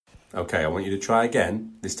Okay, I want you to try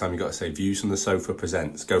again. This time you've got to say Views from the Sofa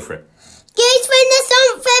presents. Go for it. Views from the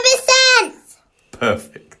Sofa presents.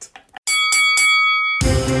 Perfect.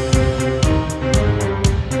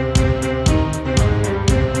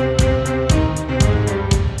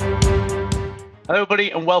 Hello,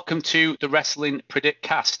 everybody, and welcome to the Wrestling Predict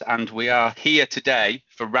Cast. And we are here today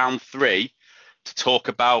for round 3 to talk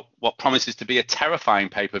about what promises to be a terrifying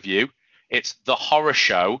pay-per-view. It's the horror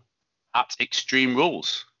show at Extreme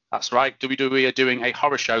Rules. That's right, WWE are doing a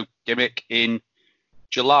horror show gimmick in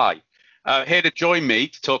July. Here to join me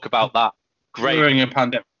to talk about that. During a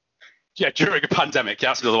pandemic. Yeah, during a pandemic. Yeah,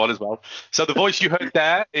 that's another one as well. So the voice you heard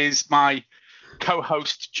there is my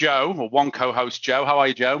co-host Joe, or one co-host Joe. How are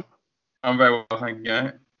you, Joe? I'm very well, thank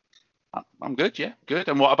you. I'm good, yeah, good.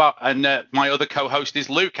 And what about, my other co-host is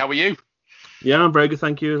Luke. How are you? Yeah, I'm very good,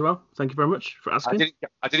 thank you as well. Thank you very much for asking.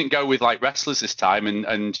 I didn't go with like wrestlers this time,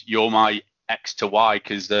 and you're my X to Y,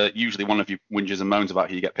 because usually one of you whinges and moans about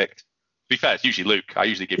who you get picked. To be fair, it's usually Luke. I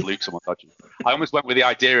usually give Luke someone dodgy. I almost went with the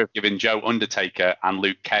idea of giving Joe Undertaker and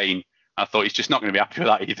Luke Kane. I thought he's just not going to be happy with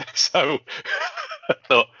that either. So I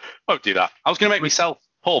thought, won't do that. I was going to make myself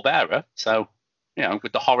Paul Bearer, so, you know,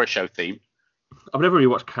 with the horror show theme. I've never really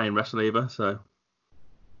watched Kane wrestle either, so.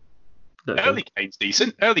 Early Kane's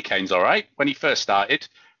decent. Early Kane's all right. When he first started,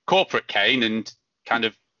 corporate Kane and kind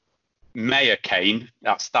of Mayor Kane,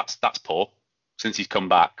 that's poor since he's come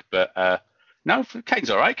back. But no, Kane's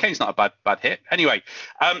all right. Kane's not a bad hit. Anyway,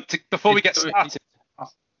 before we get started,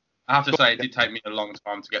 I have to say, it did take me a long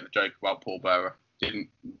time to get the joke about Paul Bearer. Didn't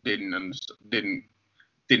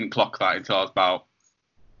clock that until I was about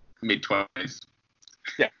mid-20s.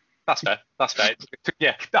 Yeah, that's fair.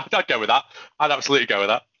 Yeah, I'd go with that. I'd absolutely go with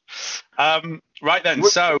that. Right then,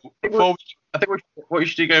 so before I think what you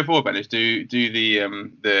should do going forward, Ben, is do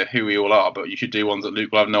the who we all are, but you should do ones that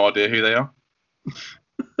Luke will have no idea who they are.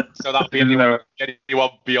 So that'll be anyone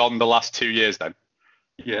beyond the last 2 years then.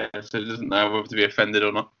 Yeah, so he doesn't know whether to be offended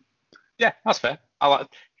or not. Yeah, that's fair. I'll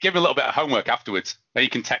give him a little bit of homework afterwards. Then he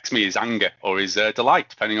can text me his anger or his delight,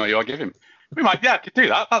 depending on what I give him. We might, yeah, could do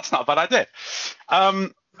that. That's not a bad idea.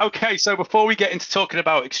 Okay, so before we get into talking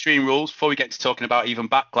about Extreme Rules, before we get into talking about even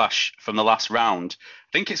Backlash from the last round,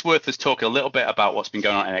 I think it's worth us talking a little bit about what's been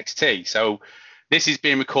going on at NXT. So this is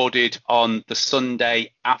being recorded on the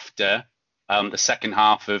Sunday after the second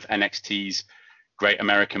half of NXT's Great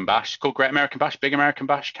American Bash. It's called Great American Bash, Big American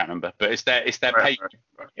Bash, can't remember, but it's their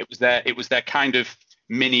it was their kind of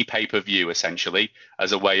mini pay-per-view essentially,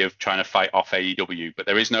 as a way of trying to fight off AEW. But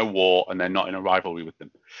there is no war, and they're not in a rivalry with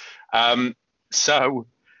them. So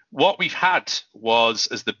what we've had was,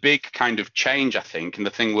 as the big kind of change, I think, and the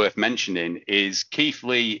thing worth mentioning is Keith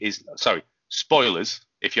Lee is, sorry, spoilers,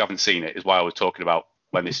 if you haven't seen it, is why I was talking about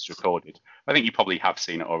when this is recorded. I think you probably have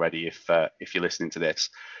seen it already if you're listening to this.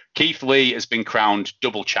 Keith Lee has been crowned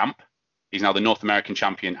double champ. He's now the North American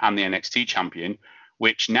champion and the NXT champion,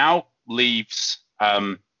 which now leaves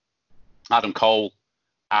Adam Cole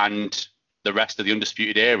and the rest of the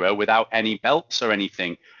Undisputed Era without any belts or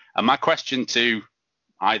anything. And my question to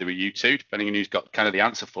either of you two, depending on who's got kind of the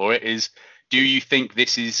answer for it, is do you think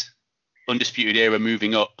this is Undisputed Era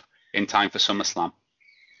moving up in time for SummerSlam?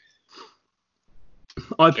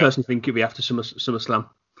 I personally think it'll be after SummerSlam.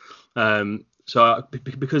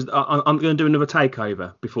 Because I'm going to do another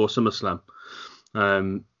takeover before SummerSlam.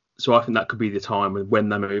 So I think that could be the time when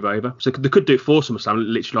they move over. So they could do it for SummerSlam,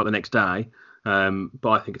 literally like the next day. But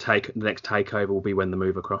I think the next takeover will be when they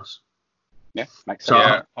move across. Yeah, makes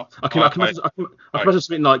sense. So I can imagine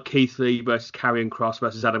something like Keith Lee versus Karrion Kross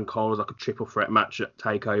versus Adam Cole as like a triple threat match at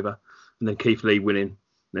Takeover, and then Keith Lee winning,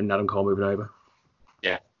 and then Adam Cole moving over.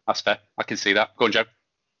 Yeah, that's fair. I can see that. Go on, Joe.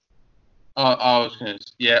 I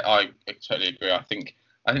totally agree. I think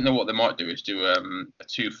that what they might do is do a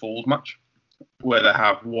two falls match where they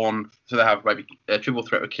have maybe a triple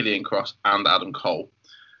threat with Karrion Kross and Adam Cole.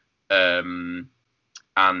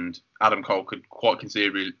 And Adam Cole could quite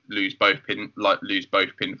considerably lose both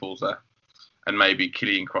pinfalls there, and maybe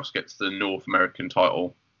Karrion Kross gets the North American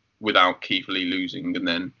title without Keith Lee losing, and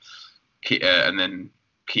then Keith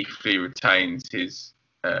Lee retains his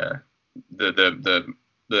the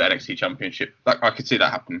NXT Championship. I could see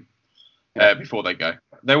that happen before they go.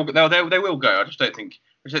 They will go. I just don't think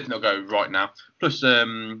they'll go right now. Plus,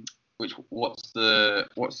 what's the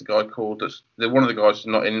guy called? One of the guys is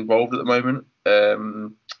not involved at the moment.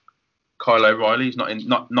 Kyle O'Reilly. He's not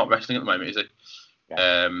wrestling at the moment, is he?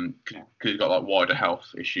 Yeah. Because he's got like wider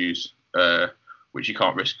health issues, which you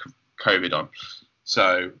can't risk COVID on.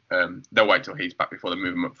 So they'll wait till he's back before they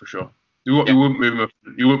move him up for sure. You wouldn't move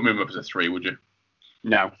him up as a 3, would you?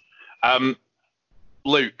 No.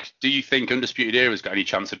 Luke, do you think Undisputed Era's got any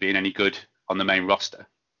chance of being any good on the main roster?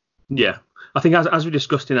 Yeah, I think as we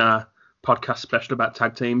discussed in our podcast special about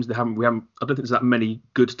tag teams, I don't think there's that many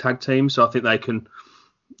good tag teams, so I think they can,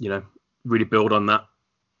 really build on that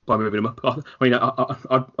by moving them up. I mean,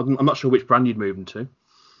 I'm not sure which brand you'd move them to.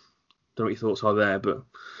 Don't know what your thoughts are there, but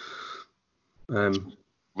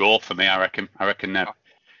Raw for me, I reckon.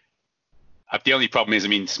 The only problem is, I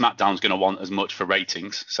mean, SmackDown's going to want as much for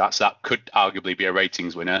ratings, so that could arguably be a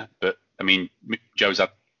ratings winner. But I mean, Joe's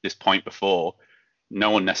had this point before.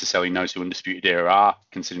 No one necessarily knows who Undisputed Era are,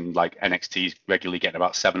 considering like NXT's regularly getting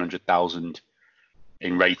about 700,000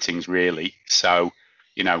 in ratings, really. So,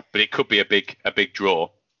 but it could be a big draw.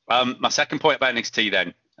 My second point about NXT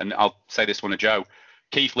then, and I'll say this one to Joe.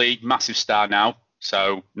 Keith Lee, massive star now.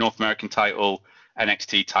 So North American title,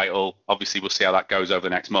 NXT title. Obviously, we'll see how that goes over the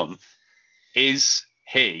next month. Has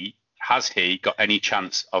he got any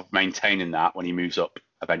chance of maintaining that when he moves up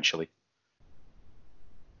eventually?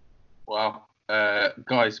 Wow.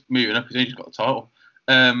 Guys, moving up, he's just got the title.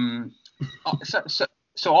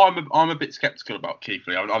 So I'm a bit skeptical about Keith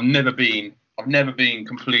Lee. I've never been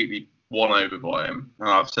completely won over by him, and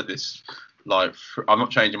I've said this I'm not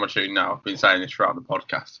changing my tune now. I've been saying this throughout the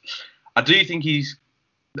podcast. I do think his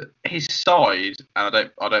size,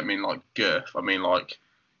 and I don't mean like girth. I mean like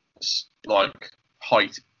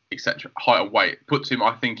height, etc. Height and weight puts him,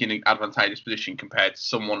 I think, in an advantageous position compared to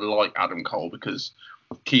someone like Adam Cole, because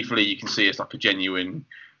Keith Lee you can see as like a genuine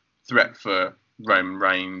threat for Roman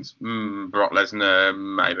Reigns, Brock Lesnar,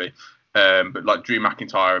 maybe, but like Drew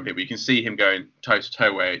McIntyre and people, you can see him going toe to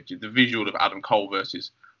toe. Where the visual of Adam Cole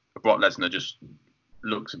versus Brock Lesnar just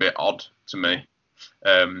looks a bit odd to me.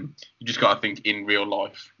 You just got to think in real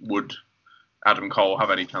life, would Adam Cole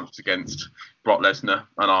have any chance against Brock Lesnar?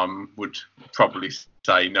 And I would probably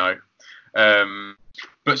say no.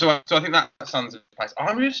 But so I think that stands in place.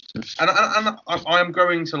 I am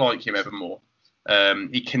growing to like him ever more.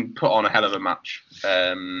 He can put on a hell of a match.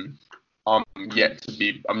 I'm yet to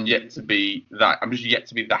be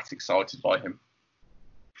that excited by him.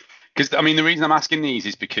 Because I mean, the reason I'm asking these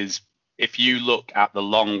is because if you look at the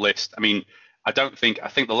long list, I mean, I think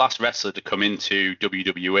the last wrestler to come into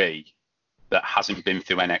WWE that hasn't been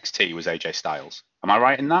through NXT was AJ Styles. Am I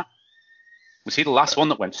right in that? Was he the last one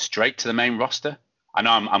that went straight to the main roster? I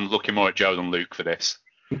know I'm looking more at Joe than Luke for this,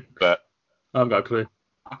 but I've got a clue.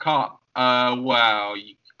 I can't. Well,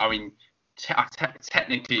 I mean,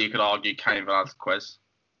 technically you could argue Cain Velasquez.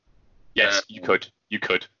 Yes, you could.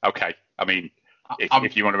 Okay. I mean,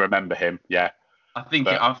 if you want to remember him, yeah. I think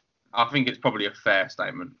it's probably a fair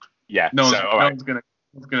statement. Yeah. No one's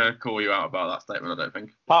gonna call you out about that statement, I don't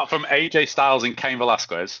think. Apart from AJ Styles and Cain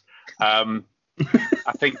Velasquez,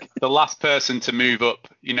 I think the last person to move up,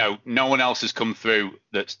 no one else has come through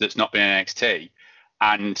that's not been NXT,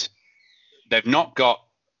 and there's not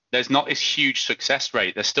this huge success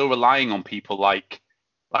rate. They're still relying on people like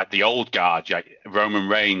the old guard, like Roman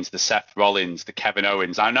Reigns, the Seth Rollins, the Kevin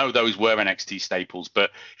Owens. I know those were NXT staples,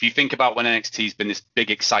 but if you think about when NXT's been this big,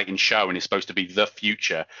 exciting show and it's supposed to be the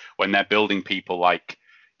future, when they're building people like,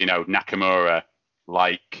 Nakamura,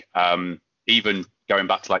 like even going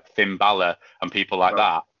back to like Finn Balor and people like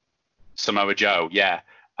that, Samoa Joe,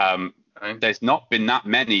 there's not been that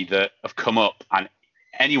many that have come up and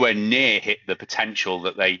anywhere near hit the potential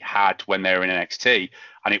that they had when they were in NXT.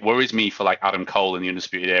 And it worries me for like Adam Cole in the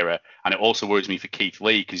Undisputed Era. And it also worries me for Keith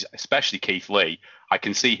Lee, because especially Keith Lee, I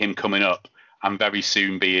can see him coming up and very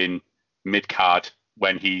soon being mid-card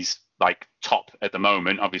when he's like top at the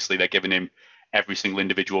moment. Obviously, they're giving him every single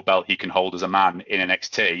individual belt he can hold as a man in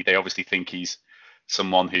NXT. They obviously think he's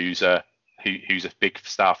someone who's a big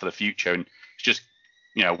star for the future. And it's just,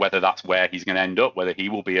 whether that's where he's going to end up, whether he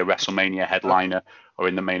will be a WrestleMania headliner or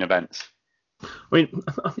in the main events. I mean,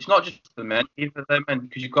 it's not just the men, either the men,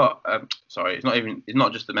 because you've got. It's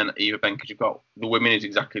not just the men either, Ben, because you've got the women is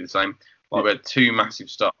exactly the same. Like we had two massive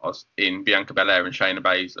stars in Bianca Belair and Shayna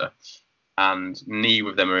Baszler, and neither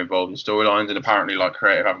of them are involved in storylines, and apparently, like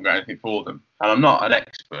creative, haven't got anything for them. And I'm not an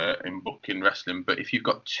expert in booking wrestling, but if you've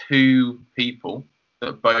got two people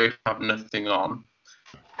that both have nothing on,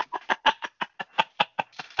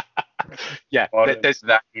 yeah, there's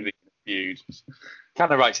that even feud.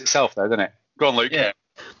 Kind of writes itself, though, doesn't it? Go on, Luke. Yeah.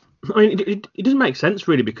 I mean, it doesn't make sense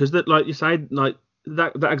really, because that, like you say, like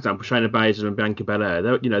that example, Shayna Baszler and Bianca Belair,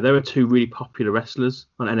 they were two really popular wrestlers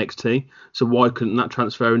on NXT. So why couldn't that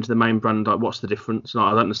transfer into the main brand? Like, what's the difference? Like, I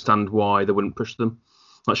don't understand why they wouldn't push them.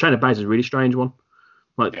 Like Shayna Baszler's a really strange one.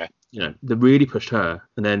 Like, they really pushed her,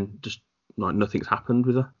 and then just like nothing's happened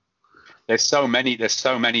with her. There's so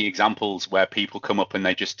many examples where people come up and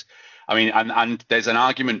they just, I mean, and there's an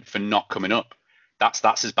argument for not coming up.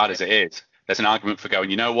 That's as bad as it is. There's an argument for going,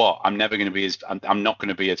 you know what? I'm never going to be I'm not going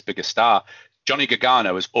to be as big a star. Johnny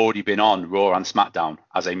Gargano has already been on Raw and SmackDown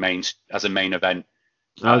as a main event,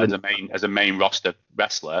 as a main roster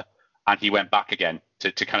wrestler, and he went back again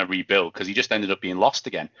to kind of rebuild because he just ended up being lost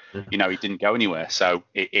again. Yeah. You know, he didn't go anywhere. So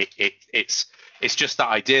it's just that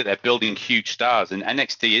idea they're building huge stars, and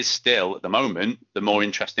NXT is still at the moment the more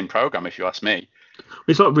interesting program, if you ask me.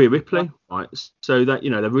 It's like Rhea Ripley, right? So that, you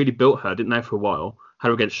know, they really built her, didn't they, for a while? Had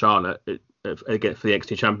her against Charlotte again for the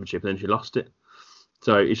NXT Championship, and then she lost it.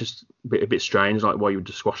 So it's just a bit strange, like why you would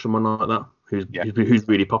just squash someone like that who's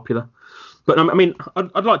really popular. But I mean,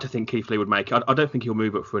 I'd like to think Keith Lee would make it. I don't think he'll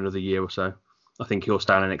move up for another year or so. I think he'll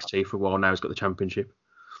stay on NXT for a while now. He's got the championship.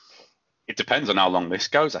 It depends on how long this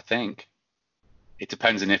goes, I think. It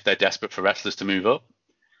depends on if they're desperate for wrestlers to move up,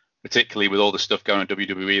 particularly with all the stuff going on in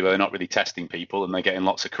WWE where they're not really testing people and they're getting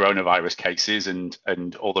lots of coronavirus cases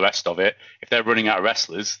and all the rest of it. If they're running out of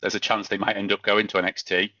wrestlers, there's a chance they might end up going to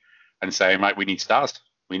NXT and saying, right, we need stars.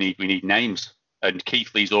 We need names. And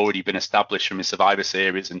Keith Lee's already been established from his Survivor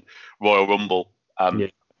Series and Royal Rumble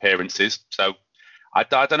appearances. So I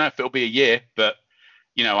don't know if it'll be a year, but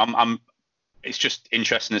you know, it's just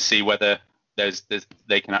interesting to see whether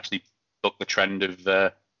they can actually book the trend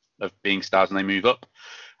of being stars and they move up.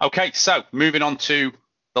 Okay, so moving on to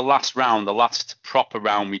the last round, the last proper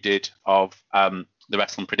round we did of the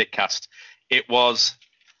Wrestling Predictcast. It was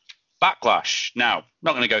Backlash. Now, I'm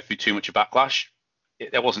not going to go through too much of Backlash.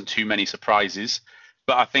 There wasn't too many surprises,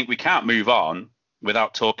 but I think we can't move on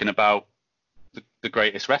without talking about the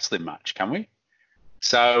greatest wrestling match, can we?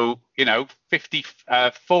 So, you know,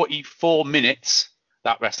 44 minutes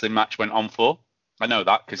that wrestling match went on for. I know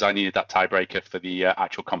that because I needed that tiebreaker for the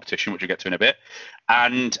actual competition, which we'll get to in a bit.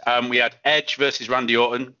 And we had Edge versus Randy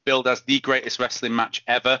Orton, billed as the greatest wrestling match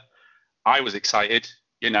ever. I was excited.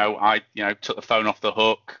 I took the phone off the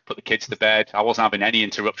hook, put the kids to bed. I wasn't having any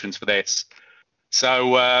interruptions for this.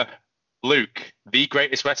 So, Luke, the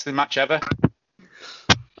greatest wrestling match ever?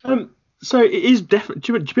 So it is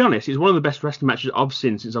definitely, to be honest, it's one of the best wrestling matches I've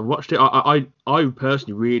seen since I've watched it. I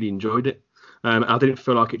personally really enjoyed it. I didn't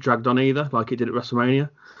feel like it dragged on either, like it did at WrestleMania.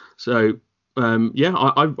 So I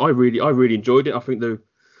really enjoyed it. I think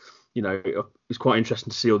it was quite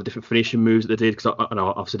interesting to see all the different finishing moves that they did, because I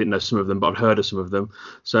obviously didn't know some of them, but I'd heard of some of them.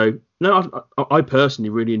 So no, I personally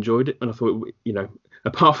really enjoyed it, and I thought,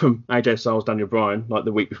 apart from AJ Styles, Daniel Bryan, like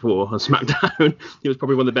the week before on SmackDown, it was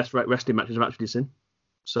probably one of the best wrestling matches I've actually seen.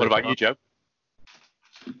 So, what about you, Joe?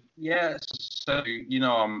 Yeah, so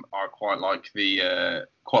I quite like the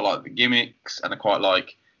gimmicks, and I quite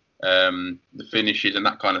like the finishes and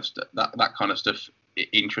that kind of stuff. That kind of stuff, it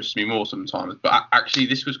interests me more sometimes. But actually,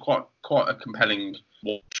 this was quite a compelling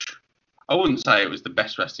watch. I wouldn't say it was the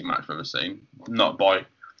best wrestling match I've ever seen, not by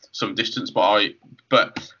some distance,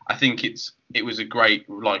 but I think it was a great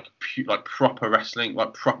proper wrestling,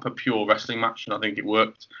 proper pure wrestling match, and I think it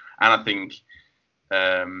worked. And I think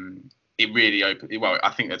it really opened. Well,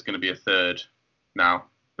 I think there's going to be a third now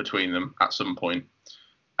between them at some point,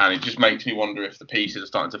 and it just makes me wonder if the pieces are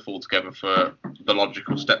starting to fall together for the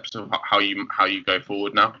logical steps of how you go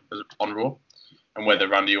forward now on Raw, and whether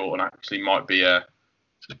Randy Orton actually might be a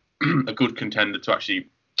good contender to actually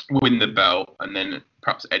win the belt, and then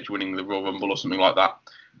perhaps Edge winning the Royal Rumble or something like that.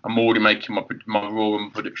 I'm already making my Royal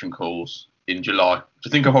Rumble prediction calls in July, which I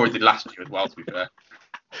think I already did last year as well, to be fair.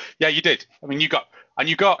 Yeah, you did. I mean, you got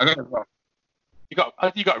it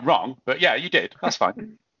wrong, but yeah, you did. That's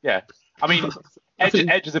fine. Yeah, I mean,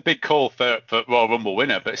 Edge is a big call for Royal Rumble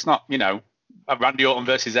winner, but it's not, a Randy Orton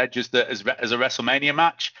versus Edge as a WrestleMania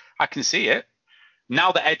match. I can see it.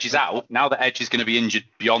 Now that Edge is out, now that Edge is going to be injured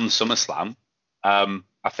beyond SummerSlam,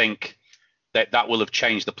 I think that will have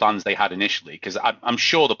changed the plans they had initially, because I'm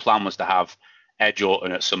sure the plan was to have Edge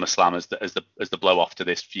Orton at SummerSlam as the blow off to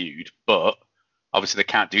this feud, but obviously they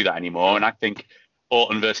can't do that anymore. And I think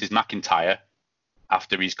Orton versus McIntyre,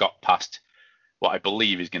 after he's got past what I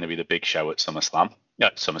believe is going to be the big show at SummerSlam. Yeah,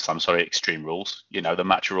 Extreme Rules. The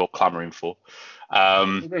match we're all clamoring for.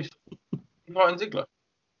 Martin Ziggler.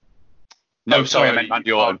 No, sorry, I meant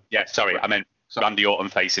Randy Orton. Yeah, sorry, I meant Randy Orton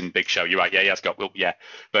facing Big Show. You're right. Yeah,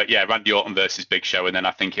 but yeah, Randy Orton versus Big Show, and then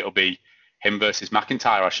I think it'll be him versus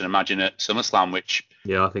McIntyre, I should imagine, at SummerSlam, which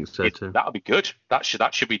I think so too. That'll be good. That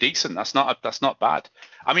should be decent. That's not bad.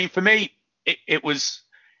 I mean, for me, it was.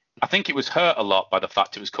 I think it was hurt a lot by the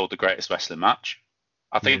fact it was called the greatest wrestling match.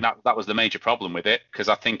 I think that was the major problem with it, because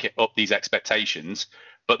I think it upped these expectations,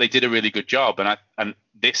 but they did a really good job, and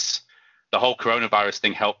the whole coronavirus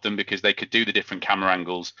thing helped them because they could do the different camera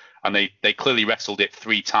angles, and they clearly wrestled it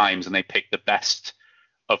 3 times, and they picked the best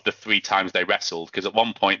of the 3 times they wrestled, because at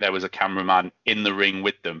one point there was a cameraman in the ring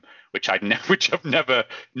with them, which I've never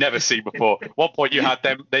seen before. At one point you had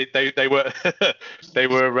them, they were they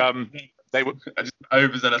were just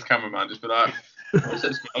overzealous cameraman, just be like,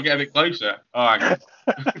 I'll get a bit closer. Oh, hang on.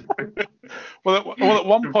 well, at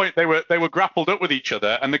one point they were grappled up with each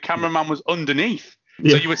other, and the cameraman was underneath.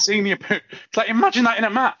 Yeah. So you were seeing it's like, imagine that in a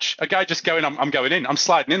match, a guy just going, I'm going in, I'm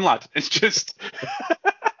sliding in, lad. It's just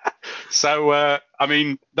so. I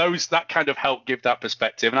mean, that kind of helped give that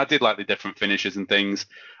perspective, and I did like the different finishes and things.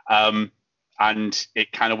 And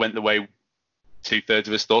it kind of went the way 2/3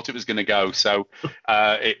 of us thought it was going to go. So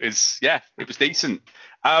it was decent.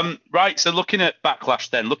 Right, so looking at Backlash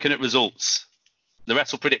then, looking at results, the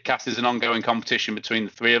Wrestle Predict cast is an ongoing competition between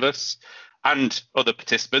the 3 of us and other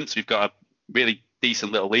participants. We've got a really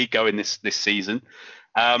decent little league going this season.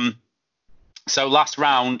 So last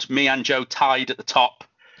round, me and Joe tied at the top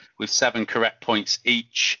with 7 correct points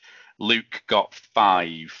each. Luke got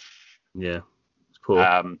 5. Yeah, it's poor.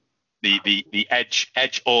 The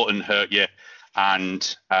Edge Orton hurt you,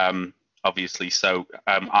 and obviously so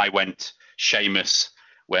I went Sheamus,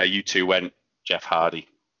 where you 2 went Jeff Hardy,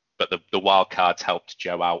 but the wild cards helped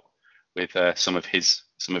Joe out with some of his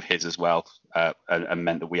as well, and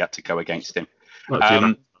meant that we had to go against him. Back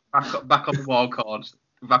on the wild card.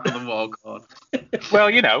 Back on the wild card. Well,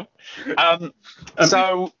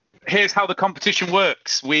 so here's how the competition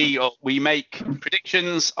works. We make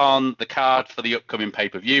predictions on the card for the upcoming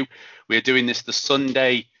pay-per-view. We are doing this the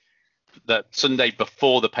Sunday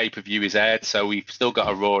before the pay-per-view is aired, so we've still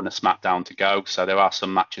got a Raw and a SmackDown to go. So there are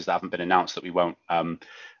some matches that haven't been announced that we won't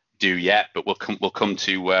do yet, but we'll come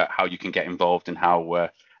to how you can get involved and how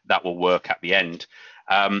that will work at the end.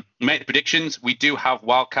 We make the predictions. We do have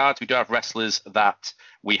wild cards. We do have wrestlers that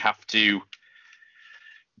we have to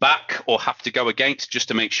back or have to go against, just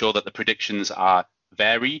to make sure that the predictions are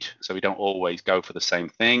varied, so we don't always go for the same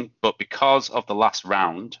thing. But because of the last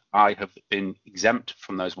round, I have been exempt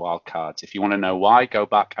from those wild cards. If you want to know why, go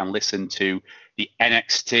back and listen to the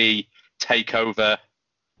NXT TakeOver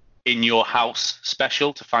In Your House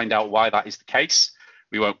special to find out why that is the case.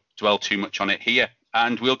 We won't dwell too much on it here,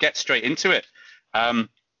 and we'll get straight into it.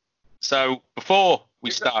 So before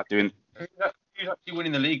we start doing... Who's actually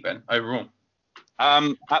winning the league, Ben, overall?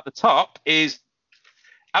 At the top is,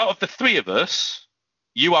 out of the 3 of us,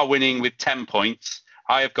 you are winning with 10 points.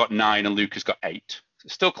 I have got 9 and Luke has got 8. So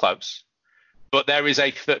still close. But there is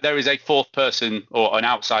a 4th person or an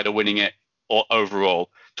outsider winning it or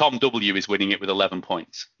overall. Tom W is winning it with 11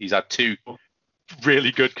 points. He's had 2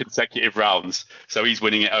 really good consecutive rounds, so he's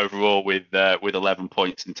winning it overall with 11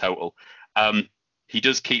 points in total. He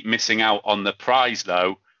does keep missing out on the prize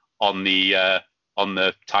though, on the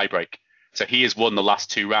tiebreak. So he has won the last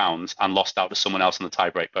 2 rounds and lost out to someone else on the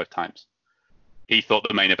tiebreak both times. He thought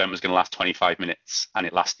the main event was going to last 25 minutes and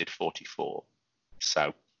it lasted 44.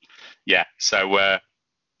 So, yeah. So,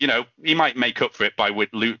 he might make up for it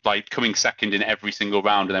by coming second in every single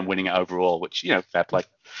round and then winning it overall, which, fair play.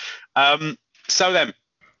 So then,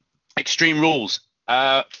 Extreme Rules.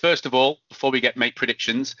 First of all, before we make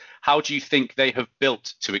predictions, how do you think they have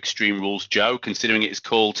built to Extreme Rules, Joe, considering it is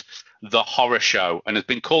called The Horror Show and has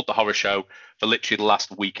been called The Horror Show for literally the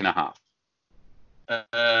last week and a half?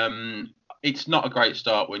 It's not a great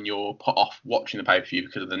start when you're put off watching the pay-per-view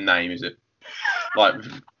because of the name, is it? Like,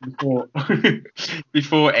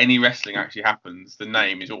 before any wrestling actually happens, the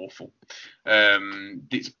name is awful. I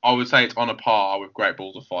would say it's on a par with Great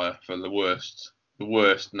Balls of Fire for the worst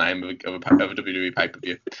name of a WWE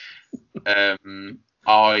pay-per-view.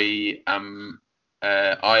 I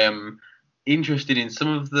am interested in some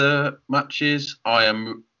of the matches. I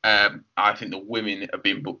think the women have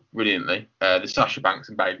been booked brilliantly. The Sasha Banks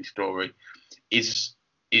and Bayley story is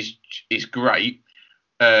great.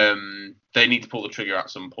 They need to pull the trigger at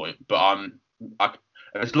some point, but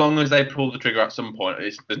as long as they pull the trigger at some point,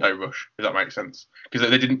 there's no rush. If that makes sense, because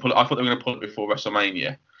they didn't pull it. I thought they were going to pull it before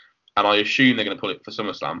WrestleMania, and I assume they're going to pull it for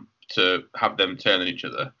SummerSlam to have them turn on each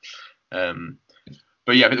other.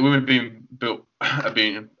 But yeah, the women have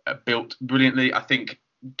been built brilliantly. I think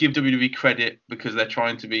give WWE credit because they're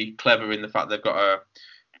trying to be clever in the fact they've got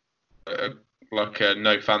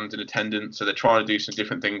no fans in attendance, so they're trying to do some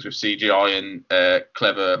different things with CGI and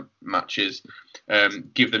clever matches.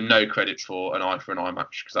 Give them no credit for an eye for an eye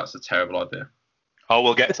match because that's a terrible idea. Oh,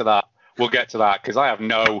 we'll get to that. Because I have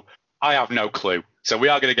no clue. So we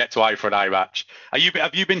are going to get to eye for an eye match.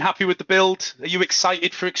 Have you been happy with the build? Are you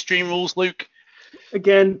excited for Extreme Rules, Luke?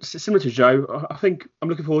 Again, similar to Joe, I think I'm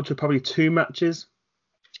looking forward to probably 2 matches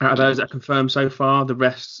out of those that are confirmed so far. The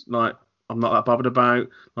rest, I'm not that bothered about.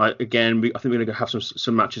 Again, I think we're going to have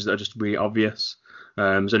some matches that are just really obvious.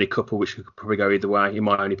 There's only a couple which could probably go either way, in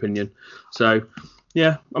my own opinion. So,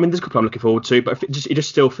 yeah, I mean, there's a couple I'm looking forward to, but it just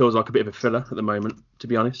still feels like a bit of a filler at the moment, to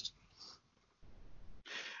be honest.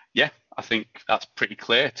 Yeah, I think that's pretty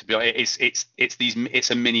clear. To be honest, it's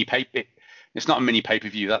a mini paper. It's not a mini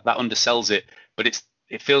pay-per-view. That undersells it, but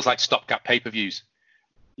it feels like stopgap pay-per-views.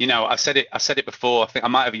 You know, I said it before. I think I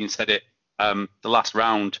might have even said it the last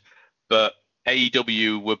round, but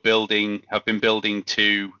AEW have been building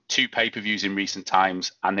to 2 pay-per-views in recent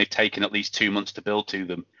times, and they've taken at least 2 months to build to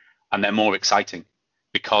them, and they're more exciting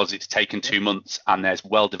because it's taken 2 months and there's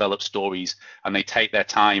well-developed stories, and they take their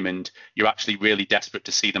time, and you're actually really desperate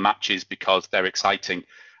to see the matches because they're exciting.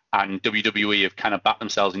 And WWE have kind of backed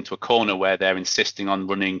themselves into a corner where they're insisting on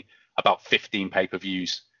running about 15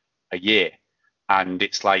 pay-per-views a year. And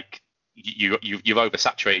it's like you've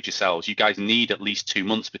oversaturated yourselves. You guys need at least 2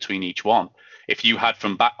 months between each one. If you had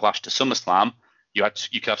from Backlash to SummerSlam, you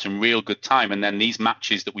could have some real good time. And then these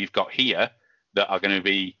matches that we've got here that are going to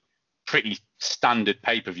be pretty standard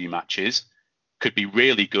pay-per-view matches could be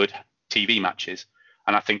really good TV matches.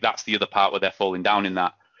 And I think that's the other part where they're falling down in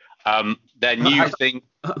that. Their new thing.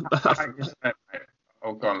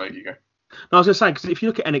 Oh, go on, Luke, you go. No, I was going to say, because if you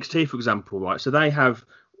look at NXT, for example, right, so they have,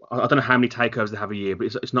 I don't know how many takeovers they have a year, but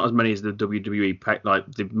it's not as many as the WWE, like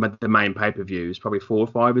the main pay-per-views, probably 4 or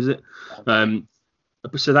 5, is it?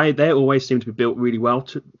 So they always seem to be built really well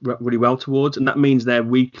towards, and that means their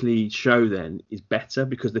weekly show then is better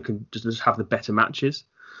because they can just have the better matches.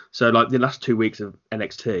 So like the last 2 weeks of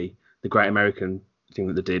NXT, the Great American thing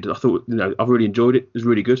that they did, I thought, I've really enjoyed it. It was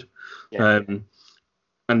really good. Yeah.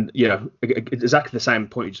 And exactly the same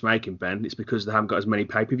point you're just making, Ben. It's because they haven't got as many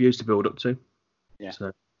pay-per-views to build up to. Yeah.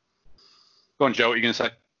 So. Go on, Joe. What are you going to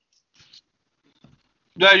say?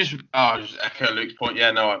 No, just echo Luke's point.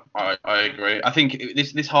 Yeah, no, I agree. I think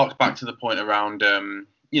this harks back to the point around,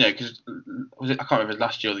 because I can't remember if it was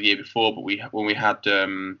last year or the year before, but when we had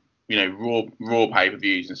Raw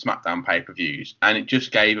pay-per-views and SmackDown pay-per-views, and it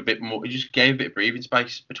just gave a bit more. It just gave a bit of breathing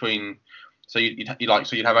space between. So you'd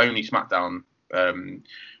have only SmackDown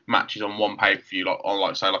matches on one pay-per-view,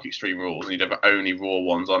 like Extreme Rules, and you'd have only Raw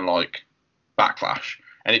ones on like Backlash,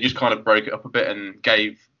 and it just kind of broke it up a bit and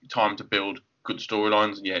gave time to build good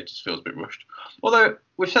storylines. And yeah, it just feels a bit rushed. Although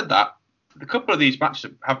we've said that, a couple of these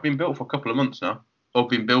matches have been built for a couple of months now, or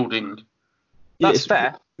been building. That's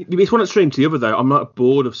fair. It's one extreme to the other, though. I'm not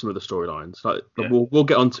bored of some of the storylines. Like we'll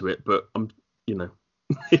get onto it, but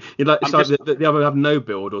it's like they either have no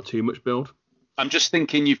build or too much build. I'm just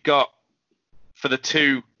thinking you've got, for the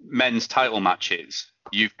 2 men's title matches,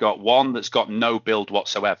 you've got one that's got no build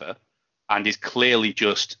whatsoever and is clearly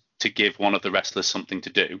just to give one of the wrestlers something to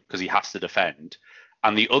do because he has to defend.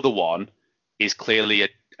 And the other one is clearly a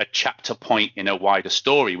chapter point in a wider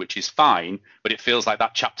story, which is fine, but it feels like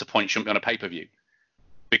that chapter point shouldn't be on a pay-per-view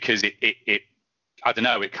because it I don't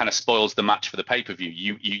know, it kind of spoils the match for the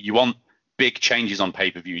pay-per-view. You want big changes on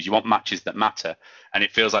pay-per-views. You want matches that matter. And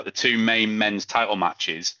it feels like the 2 main men's title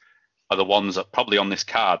matches are the ones that probably on this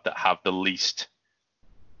card that have the least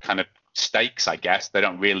kind of stakes, I guess. They're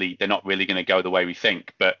not really going to go the way we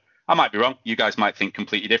think, but I might be wrong. You guys might think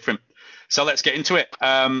completely different. So let's get into it.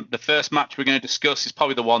 The first match we're going to discuss is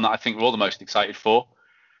probably the one that I think we're all the most excited for.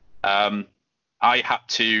 I had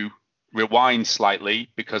to rewind slightly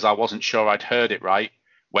because I wasn't sure I'd heard it right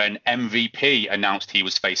when MVP announced he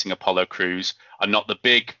was facing Apollo Crews and not the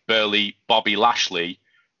big burly Bobby Lashley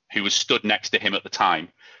who was stood next to him at the time.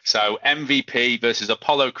 So MVP versus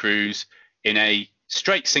Apollo Crews in a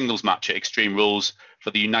straight singles match at Extreme Rules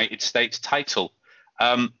for the United States title.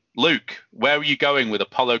 Luke, where are you going with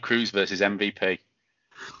Apollo Crews versus MVP?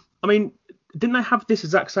 I mean, didn't they have this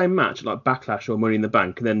exact same match like Backlash or Money in the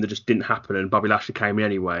Bank, and then it just didn't happen, and Bobby Lashley came in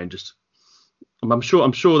anyway, and just I'm sure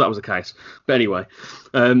that was the case. But anyway,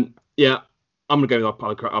 I'm gonna go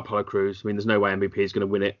with Apollo Crews. I mean, there's no way MVP is gonna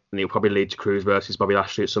win it, and it'll probably lead to Crews versus Bobby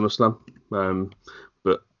Lashley at SummerSlam.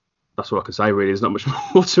 But that's all I can say. Really, there's not much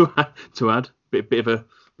more to add. Bit of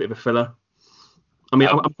a filler. I mean,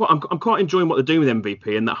 I'm quite enjoying what they're doing with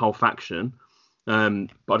MVP and that whole faction,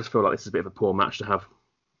 but I just feel like this is a bit of a poor match to have.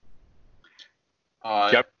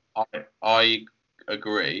 I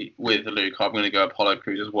agree with Luke. I'm going to go Apollo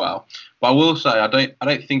Crews as well, but I will say I don't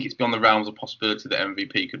think it's beyond the realms of possibility that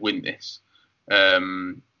MVP could win this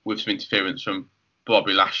with some interference from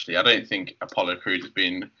Bobby Lashley. I don't think Apollo Crews has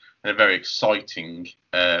been a very exciting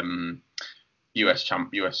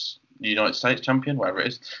United States champion, whatever it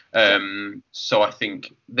is. So I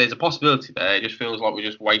think there's a possibility there. It just feels like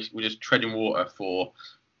we're just treading water for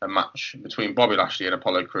a match between Bobby Lashley and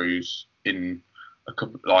Apollo Crews in a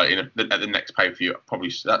couple like at the next pay per view. Probably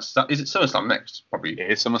is it SummerSlam next? Probably.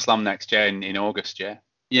 It is SummerSlam next year in August, yeah.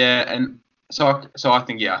 Yeah, and so I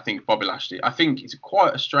think Bobby Lashley. I think it's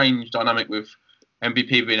quite a strange dynamic with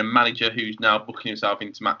MVP being a manager who's now booking himself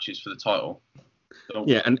into matches for the title. So,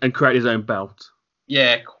 Yeah, and create his own belt.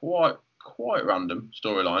 yeah, quite random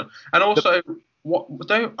storyline. And also,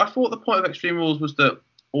 I thought the point of Extreme Rules was that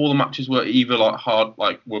all the matches were either like hard,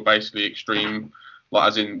 like were basically extreme, like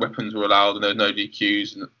as in weapons were allowed and there was no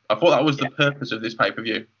DQs. And I thought that was the purpose of this pay per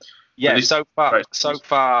view. Yeah, this- so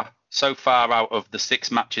far out of the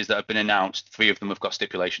 6 matches that have been announced, 3 of them have got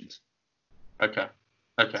stipulations. Okay.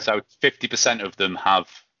 So 50% of them have,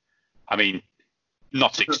 I mean,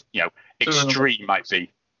 not extreme might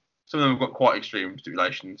be. Some of them have got quite extreme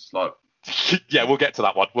stipulations, like. Yeah, we'll get to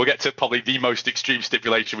that one. We'll get to probably the most extreme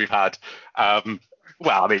stipulation we've had.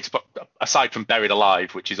 Well, I mean, aside from Buried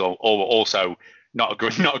Alive, which is also not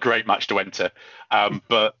a great match to enter.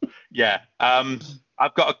 But yeah,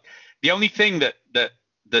 I've got the only thing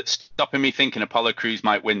that's stopping me thinking Apollo Crews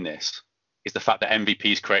might win this is the fact that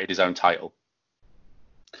MVP's created his own title.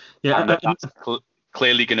 Yeah, And that's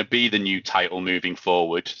clearly going to be the new title moving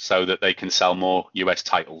forward, so that they can sell more US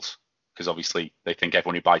titles. Because obviously they think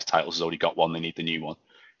everyone who buys titles has already got one; they need the new one.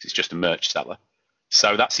 It's just a merch seller.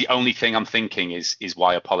 So that's the only thing I'm thinking is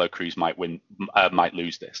why Apollo Crews might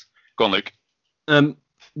lose this. Go on, Luke.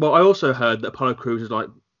 Well, I also heard that Apollo Crews is like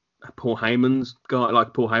Paul Heyman's guy.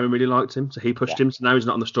 Like Paul Heyman really liked him, so he pushed him. So now he's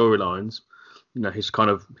not on the storylines. He's kind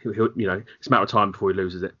of it's a matter of time before he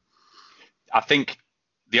loses it. I think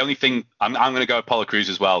the only thing I'm going to go Apollo Crews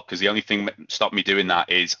as well, because the only thing that stopped me doing that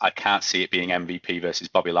is I can't see it being MVP versus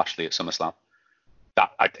Bobby Lashley at SummerSlam.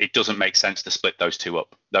 It doesn't make sense to split those two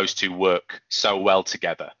up. Those two work so well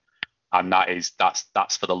together, and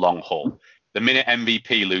that's for the long haul. The minute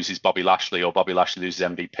MVP loses Bobby Lashley or Bobby Lashley loses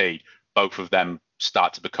MVP, both of them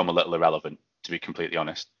start to become a little irrelevant, to be completely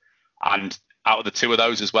honest. And out of the two of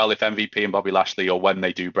those as well, if MVP and Bobby Lashley, or when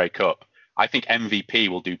they do break up, I think MVP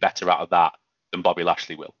will do better out of that than Bobby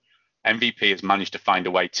Lashley will. MVP has managed to find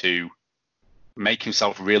a way to make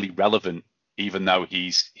himself really relevant, even though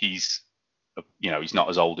he's not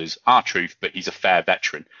as old as R-Truth, but he's a fair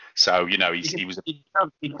veteran. So he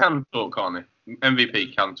can talk, can't he?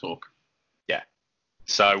 MVP can talk. Yeah.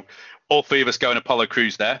 So all 3 of us go in Apollo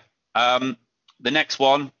Crews there. The next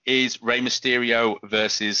one is Rey Mysterio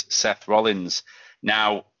versus Seth Rollins.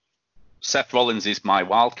 Now, Seth Rollins is my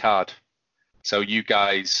wild card, so you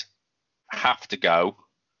guys have to go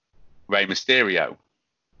Rey Mysterio.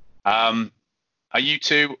 Are you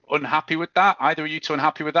two unhappy with that? Either of you two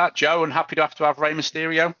unhappy with that? Joe, unhappy to have Rey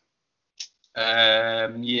Mysterio?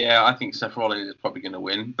 Yeah, I think Seth Rollins is probably going to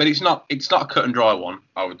win, but it's not a cut and dry one.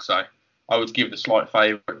 I would say I would give the slight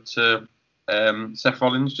favourite to Seth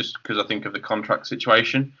Rollins just because I think of the contract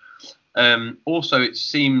situation. Also, it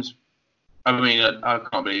seems, I mean, I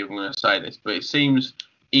can't believe I'm going to say this, but it seems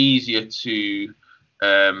easier to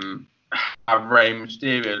have Rey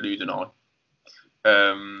Mysterio lose an eye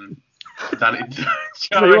than it does.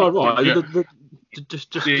 You are right.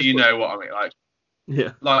 Just you know what I mean? Like,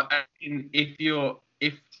 yeah. Like, if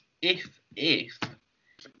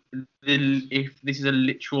this is a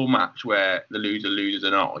literal match where the loser loses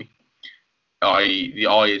an eye, i.e. the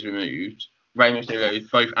eye is removed, Rey Mysterio is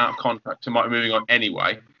both out of contract and might be moving on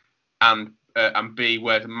anyway, and B,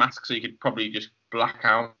 wears a mask so you could probably just black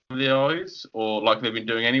out the eyes, or like they've been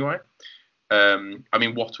doing anyway. I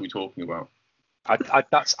mean, what are we talking about? I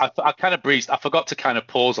kind of breezed. I forgot to kind of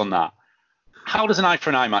pause on that. How does an eye for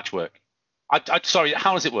an eye match work? Sorry,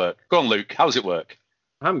 how does it work? Go on, Luke. How does it work?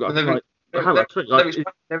 I haven't got. They've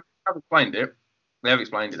explained it. They have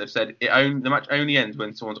explained it. They've said the match only ends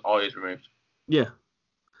when someone's eye is removed. Yeah.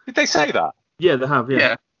 Did they say that? Yeah, they have.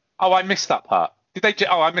 Yeah. Oh, I missed that part. Did they?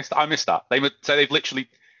 Oh, I missed that. They would say they've literally.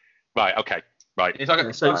 Right. Okay. Right. It's like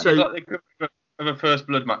it's like the equivalent of a first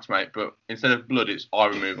blood match, mate. But instead of blood, it's eye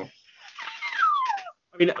removal.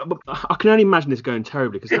 I mean, I can only imagine this going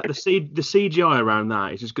terribly because the CGI around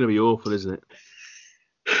that is just going to be awful, isn't it?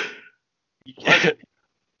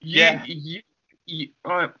 Yeah.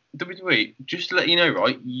 Right, WWE, just to let you know,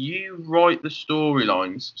 right? You write the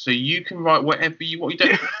storylines, so you can write whatever you want. You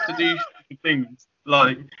don't have to do stupid things.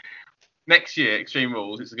 Like next year, Extreme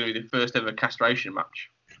Rules, it's going to be the first ever castration match.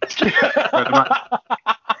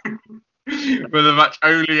 Where the match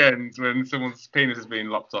only ends when someone's penis has been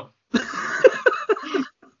lopped off.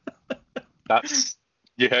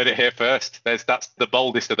 You heard it here first. That's the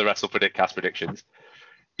boldest of the WrestlePredict predictions.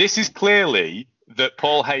 This is clearly that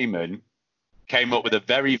Paul Heyman came up with a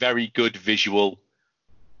very, very good visual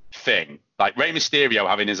thing. Like Rey Mysterio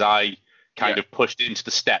having his eye kind of pushed into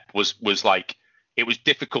the step was like it was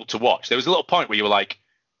difficult to watch. There was a little point where you were like,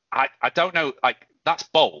 I don't know, like that's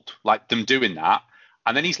bold, like them doing that,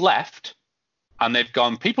 and then he's left, and they've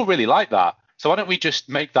gone, people really like that. So why don't we just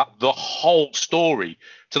make that the whole story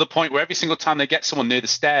to the point where every single time they get someone near the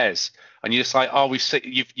stairs, and you're just like, oh,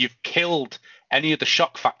 you've killed any of the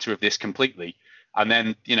shock factor of this completely, and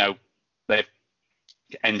then they've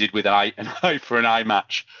ended with an eye for an eye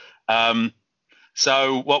match.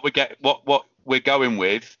 So what we're going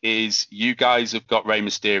with is you guys have got Rey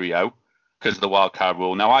Mysterio because of the wild card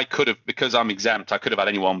rule. Now I could have, because I'm exempt, I could have had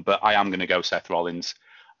anyone, but I am going to go Seth Rollins,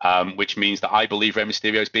 which means that I believe Rey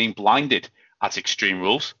Mysterio is being blinded at Extreme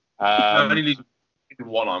Rules. Only leaves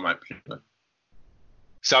one eye, mate.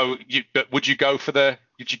 So, would you go for the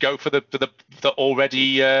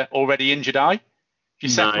already injured eye? You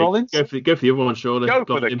Seth Rollins? Go for the other one, surely. Go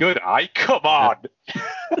for the good eye. Come on.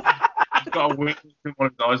 He's got a weird one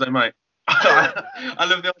of those, mate. I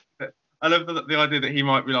love the idea that he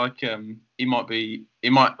might be like he might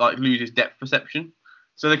like lose his depth perception.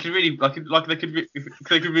 So they could really they could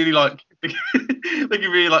really lean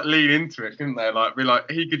into it, couldn't they? Like be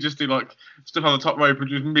like he could just do like stuff on the top rope and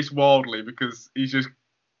just miss wildly because his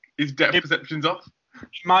depth perception's off.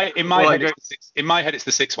 In my head, it's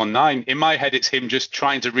the 619. In my head, it's him just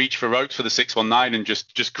trying to reach for ropes for the 619 and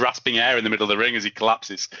just grasping air in the middle of the ring as he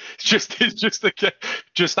collapses. It's just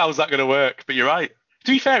how's that going to work? But you're right.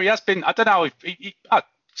 To be fair, he has been. I don't know. I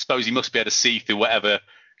suppose he must be able to see through whatever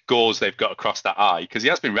gauze they've got across that eye, because he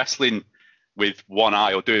has been wrestling with one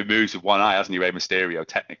eye or doing moves with one eye, hasn't he, Rey Mysterio?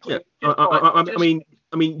 Technically. Yeah. I mean,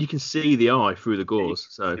 you can see the eye through the gauze.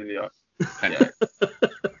 So.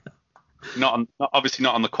 Obviously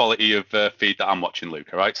not on the quality of feed that I'm watching, Luke.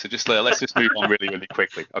 All right, so let's just move on really, really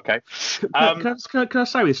quickly, okay? Can I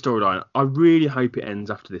say with this storyline? I really hope it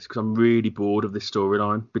ends after this because I'm really bored of this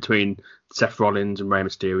storyline between Seth Rollins and Rey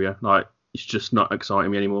Mysterio. Like, it's just not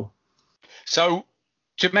exciting me anymore. So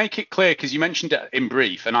to make it clear, because you mentioned it in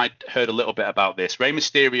brief, and I heard a little bit about this, Rey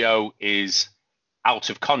Mysterio is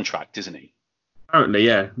out of contract, isn't he? Apparently,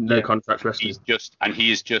 yeah, no contract wrestling.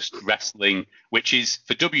 He is just wrestling, which is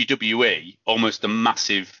for WWE almost a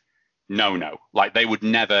massive no-no. Like they would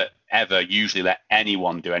never ever usually let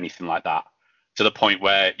anyone do anything like that. To the point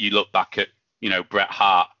where you look back at Bret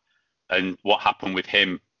Hart and what happened with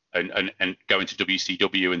him and going to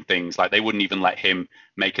WCW and things, like they wouldn't even let him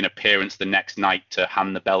make an appearance the next night to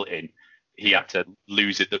hand the belt in. He had to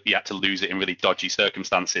lose it. He had to lose it in really dodgy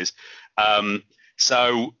circumstances.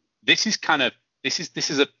 So this is kind of. Is this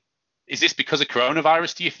because of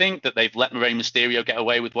coronavirus, do you think, that they've let Rey Mysterio get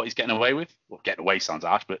away with what he's getting away with? Well, getting away sounds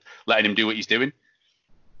harsh, but letting him do what he's doing?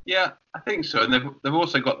 Yeah, I think so. And they've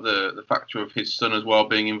also got the factor of his son as well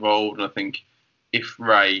being involved. And I think if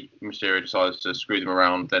Rey Mysterio decides to screw them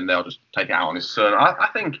around, then they'll just take it out on his son. I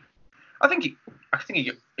think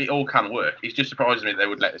it all can work. It's just surprising me they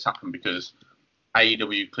would let this happen because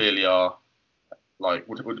AEW clearly are like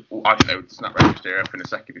I think they would snap Rey Mysterio up in a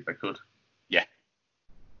second if they could. Yeah.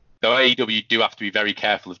 Though AEW do have to be very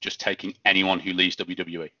careful of just taking anyone who leaves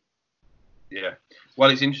WWE. Yeah. Well,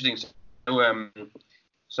 it's interesting. So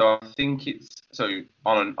I think it's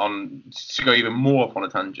on to go even more off on a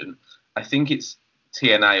tangent. I think it's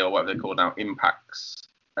TNA or whatever they're called now, Impact's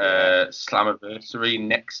Slammiversary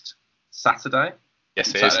next Saturday.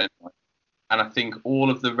 Yes, it is. And I think all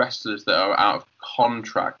of the wrestlers that are out of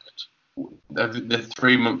contract. The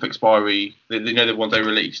 3-month expiry, the ones they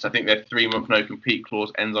released, I think their 3-month no compete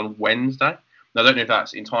clause ends on Wednesday. Now, I don't know if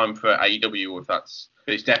that's in time for AEW or but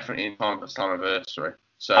it's definitely in time for Slammiversary.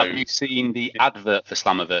 So, have you seen the advert for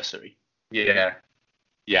Slammiversary? Yeah.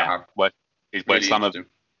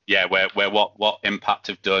 Where what Impact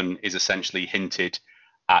have done is essentially hinted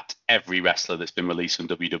at every wrestler that's been released from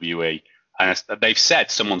WWE, and they've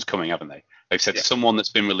said someone's coming, haven't they? They've said someone that's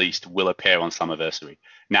been released will appear on Slammiversary.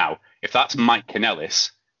 Now, if that's Mike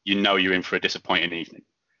Kanellis, you're in for a disappointing evening.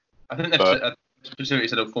 I think they've specifically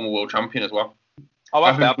said a former world champion as well. Oh,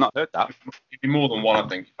 I've not heard that. It'd be more than one, I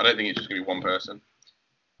think. I don't think it's just going to be one person.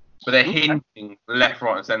 But they're hinting left,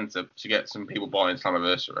 right, and centre to get some people buying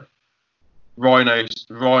Slammiversary. Rhino's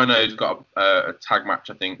got a tag match,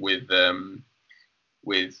 I think, with an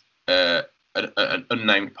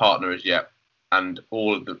unnamed partner as yet. And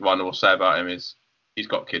all that Rhino will say about him is he's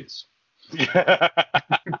got kids.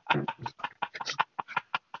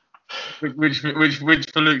 which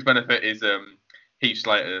for Luke's benefit is Heath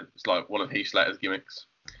Slater. It's like one of Heath Slater's gimmicks.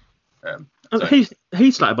 Heath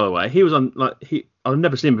Slater, by the way, he was on I've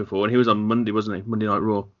never seen him before, and he was on Monday, wasn't he? Monday Night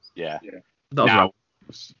Raw. Yeah. That was right.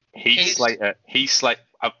 Heath Slater.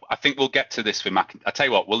 I think we'll get to this with McIntyre. I tell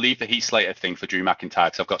you what, we'll leave the Heath Slater thing for Drew McIntyre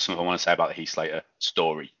because I've got something I want to say about the Heath Slater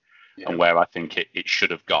story. and where I think it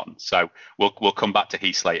should have gone. So we'll come back to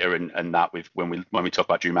Heath later and that when we talk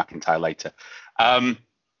about Drew McIntyre later.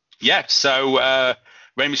 So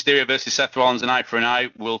Rey Mysterio versus Seth Rollins, an eye for an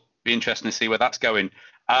eye. Will be interesting to see where that's going.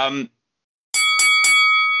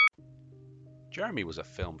 Jeremy was a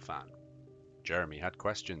film fan. Jeremy had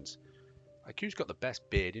questions. Like, who's got the best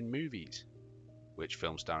beard in movies? Which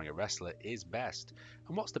film starring a wrestler is best?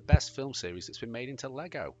 And what's the best film series that's been made into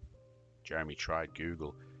Lego? Jeremy tried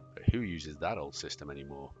Google, but who uses that old system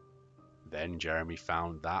anymore? Then Jeremy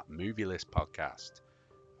found that Movie List podcast.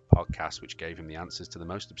 A podcast which gave him the answers to the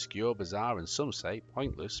most obscure, bizarre, and some say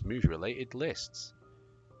pointless movie-related lists.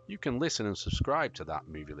 You can listen and subscribe to that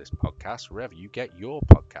Movie List podcast wherever you get your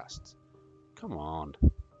podcasts. Come on,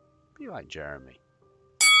 be like Jeremy.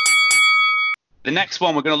 The next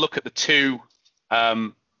one, we're going to look at the two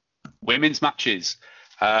women's matches.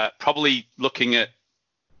 Probably looking at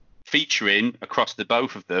featuring across the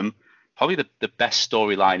both of them, probably the best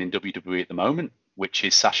storyline in WWE at the moment, which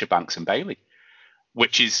is Sasha Banks and Bayley,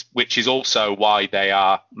 which is also why they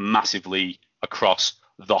are massively across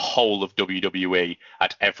the whole of WWE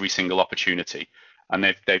at every single opportunity, and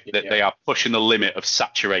they are pushing the limit of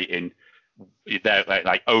saturating. They're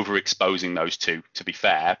like overexposing those two, to be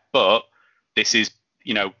fair, but this is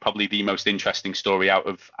probably the most interesting story out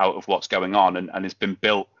of what's going on, and has been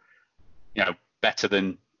built better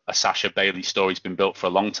than a Sasha Bayley story's been built for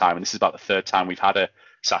a long time, and this is about the third time we've had a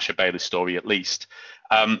Sasha Bayley story at least.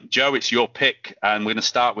 Joe, it's your pick, and we're going to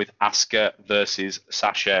start with Asuka versus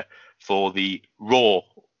Sasha for the Raw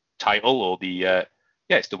title, or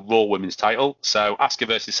it's the Raw Women's title. So Asuka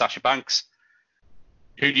versus Sasha Banks.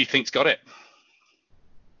 Who do you think's got it?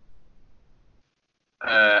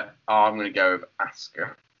 I'm going to go with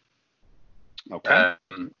Asuka. Okay.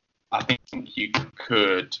 I think you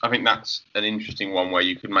could. I think that's an interesting one where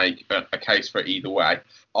you could make a case for it either way.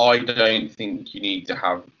 I don't think you need to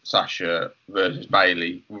have Sasha versus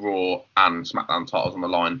Bayley, Raw and SmackDown titles on the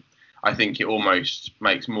line. I think it almost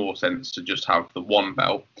makes more sense to just have the one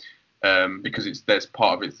belt, because there's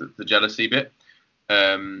part of it the jealousy bit.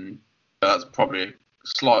 That's probably a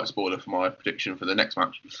slight spoiler for my prediction for the next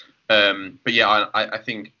match. But yeah, I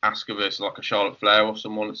think Asuka versus like a Charlotte Flair or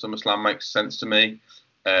someone at SummerSlam makes sense to me.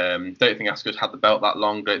 Don't think Asuka's had the belt that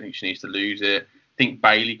long. Don't think she needs to lose it. I think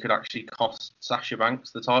Bayley could actually cost Sasha Banks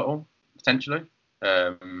the title potentially.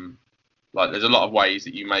 Like there's a lot of ways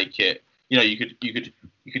that you make it. You could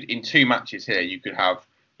in two matches here you could have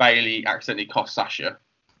Bayley accidentally cost Sasha,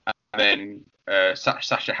 and then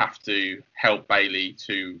Sasha have to help Bayley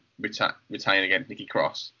to retain against Nikki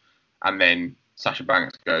Cross, and then Sasha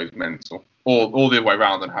Banks goes mental, or the other way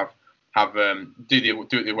around, and have do it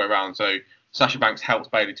the other way around. So Sasha Banks helps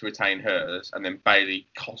Bayley to retain hers, and then Bayley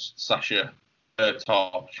costs Sasha her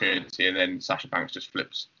top opportunity, and then Sasha Banks just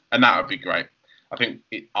flips, and that would be great. I think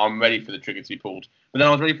I'm ready for the trigger to be pulled, but then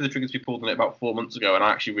I was ready for the trigger to be pulled on it about 4 months ago, and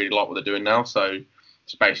I actually really like what they're doing now. So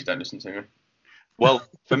just basically don't listen to me. Well,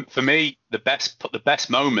 for me, the best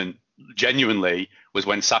moment genuinely was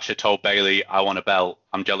when Sasha told Bayley, "I want a belt.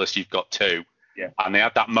 I'm jealous you've got two." Yeah. And they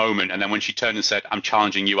had that moment, and then when she turned and said, "I'm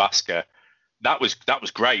challenging you, Asuka," that was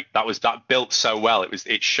great. That built so well.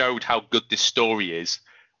 It showed how good this story is,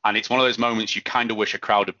 and it's one of those moments you kind of wish a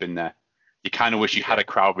crowd had been there. You kind of wish you had a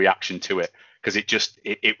crowd reaction to it, because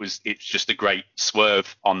it's just a great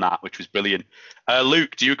swerve on that, which was brilliant.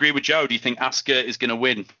 Luke, do you agree with Joe? Do you think Asuka is going to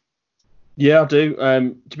win? Yeah, I do.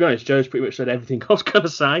 To be honest, Joe's pretty much said everything I was going to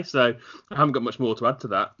say, so I haven't got much more to add to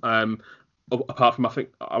that. Apart from, I think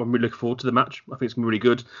I'm really looking forward to the match. I think it's going to be really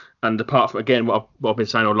good. And apart from, again, what I've been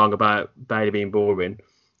saying all along about Bayley being boring,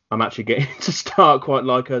 I'm actually getting to start quite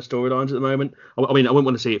like her storylines at the moment. I mean, I wouldn't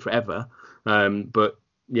want to see it forever, but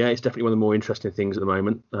yeah, it's definitely one of the more interesting things at the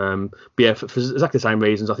moment. But yeah, for exactly the same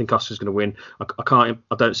reasons, I think Asuka's going to win.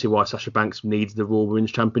 I don't see why Sasha Banks needs the Raw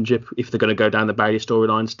Women's Championship if they're going to go down the Bayley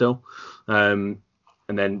storyline still. And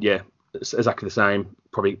then yeah, it's exactly the same.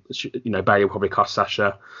 Probably, Bayley will probably cost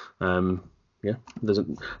Sasha. Yeah, I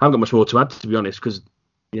haven't got much more to add, to be honest, because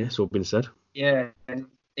yeah, it's all been said. Yeah, and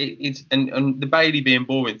it's the Bayley being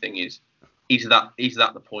boring thing is that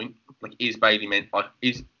the point? Like, is Bayley meant like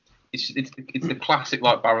is it's the classic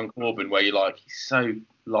like Baron Corbin where you're like he's so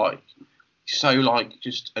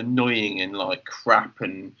just annoying and like crap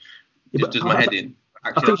and just does my head in.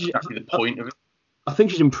 Actually, that's exactly the point of it. I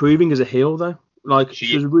think she's improving as a heel though. Like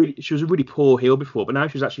she was a really poor heel before, but now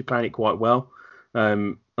she's actually playing it quite well.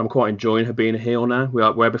 I'm quite enjoying her being a heel now,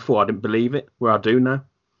 where before I didn't believe it, where I do now.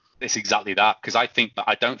 It's exactly that, because I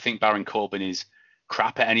don't think Baron Corbin is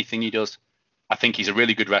crap at anything he does. I think he's a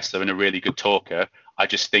really good wrestler and a really good talker. I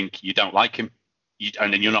just think you don't like him,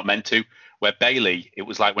 and then you're not meant to. Where Bailey, it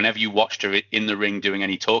was like whenever you watched her in the ring doing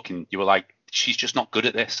any talking, you were like, she's just not good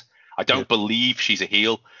at this. I don't believe she's a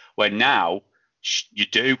heel. Where now you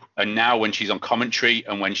do, and now when she's on commentary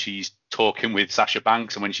and when she's talking with Sasha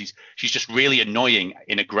Banks and when she's just really annoying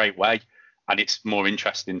in a great way, and it's more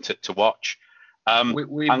interesting to watch.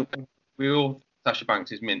 We all Sasha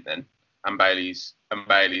Banks is mint then, and Bailey's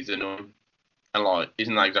annoying, and like,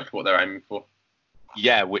 isn't that exactly what they're aiming for?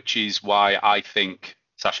 Yeah, which is why I think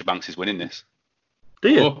Sasha Banks is winning this. Do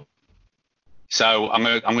you? Oh, So I'm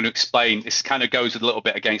going to explain. This kind of goes a little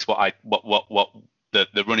bit against what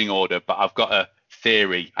the running order, but I've got a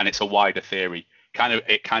theory, and it's a wider theory.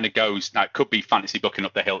 It kind of goes. Now it could be fantasy booking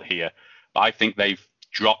up the hill here, but I think they've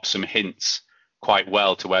dropped some hints quite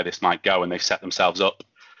well to where this might go, and they've set themselves up.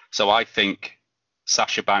 So I think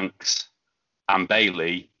Sasha Banks and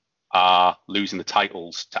Bailey are losing the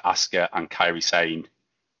titles to Asuka and Kairi Sane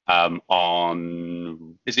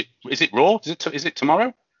on is it Raw? Is it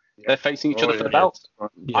tomorrow? They're facing each other for the belts.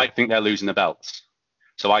 Yeah. I think they're losing the belts.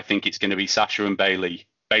 So I think it's going to be Sasha and Bailey.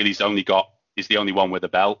 Bailey's is the only one with a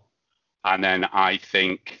belt. And then I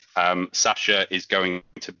think Sasha is going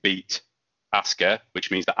to beat Asuka,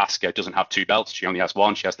 which means that Asuka doesn't have two belts. She only has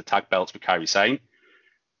one. She has the tag belts with Kairi Sane.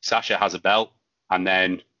 Sasha has a belt. And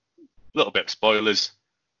then, a little bit of spoilers,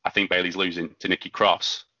 I think Bailey's losing to Nikki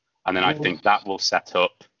Cross. And then I think that will set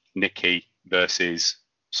up Nikki versus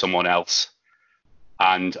someone else.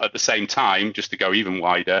 And at the same time, just to go even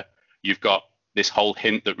wider, you've got this whole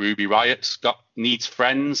hint that Ruby Riott needs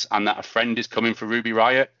friends, and that a friend is coming for Ruby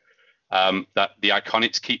Riott. That the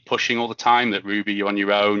Iconics keep pushing all the time that Ruby, you're on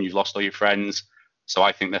your own, you've lost all your friends. So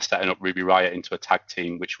I think they're setting up Ruby Riott into a tag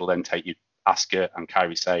team, which will then take you Asuka and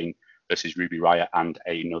Kairi Sane versus Ruby Riott and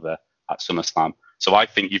another at SummerSlam. So I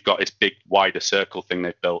think you've got this big wider circle thing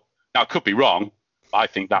they've built. Now, I could be wrong, but I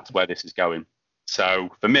think that's where this is going. So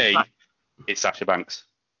for me, it's Sasha Banks.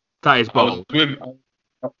 That is bold.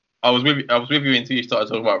 I was with you until you started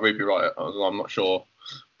talking about Ruby Riott. I'm not sure.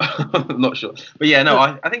 I'm not sure. But yeah, no,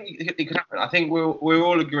 I think it could happen. I think we're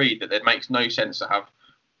all agreed that it makes no sense to have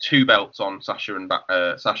two belts on Sasha and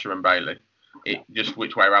Bailey. It just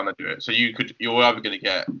which way around they do it. So you're either going to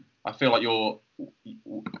get. I feel like you're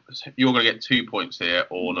going to get 2 points here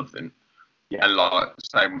or nothing. Yeah. And like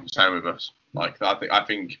same with us. Like I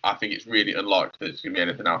think it's really unlikely there's going to be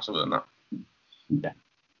anything else other than that. Yeah.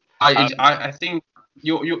 I think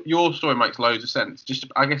your story makes loads of sense.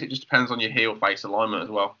 I guess it just depends on your heel face alignment as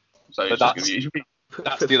well. So But that's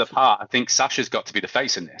the other part. I think Sasha's got to be the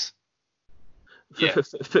face in this.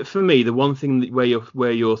 For me, the one thing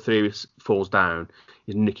where your theory falls down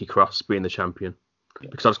is Nikki Cross being the champion,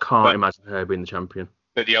 because I just can't imagine her being the champion.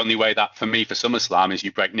 But the only way that for me for SummerSlam is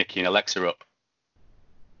you break Nikki and Alexa up.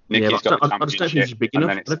 Nikki's but got the I just don't think championship, she's big and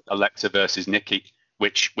enough. then it's Alexa versus Nikki,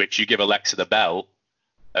 which you give Alexa the belt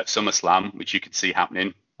at SummerSlam, which you could see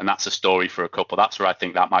happening, and that's a story for a couple. That's where I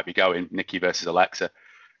think that might be going, Nikki versus Alexa.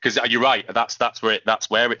 Because you're right, that's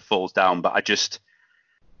where it falls down. But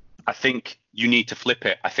I think you need to flip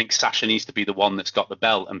it. I think Sasha needs to be the one that's got the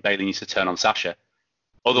belt, and Bailey needs to turn on Sasha.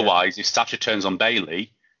 Otherwise, if Sasha turns on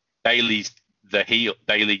Bailey, Bailey's the heel.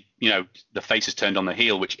 Bailey, the face has turned on the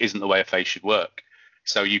heel, which isn't the way a face should work.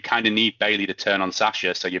 So you kind of need Bailey to turn on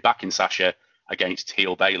Sasha. So you're backing Sasha against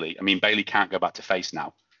heel Bailey. I mean, Bailey can't go back to face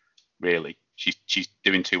now, really. She's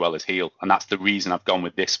doing too well as heel, and that's the reason I've gone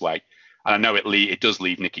with this way. And I know it does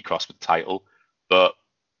leave Nikki Cross with the title, but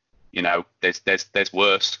there's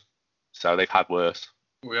worse. So they've had worse.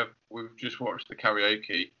 We've just watched the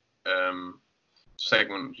karaoke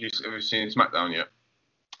segment. Have you seen SmackDown yet?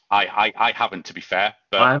 I haven't, to be fair,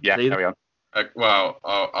 but yeah, carry on.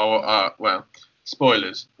 Well,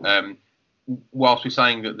 spoilers. Whilst we're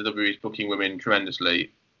saying that the WWE is booking women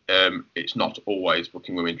tremendously, it's not always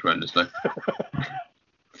booking women tremendously.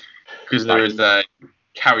 Because there is a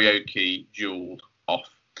karaoke duel off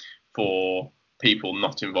for people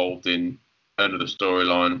not involved in another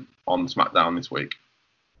storyline on SmackDown this week.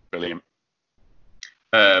 Brilliant.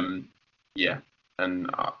 Yeah, and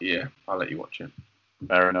I'll let you watch it.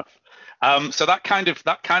 Fair enough. So that kind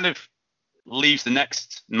of leaves the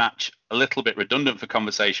next match a little bit redundant for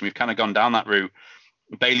conversation. We've kind of gone down that route.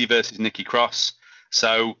 Bailey versus Nikki Cross.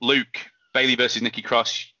 So Luke, Bailey versus Nikki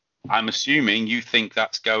Cross. I'm assuming you think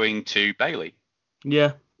that's going to Bailey.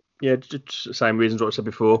 Yeah, just the same reasons what I said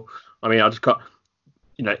before. I mean, I just can't,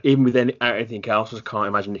 even with anything else, I just can't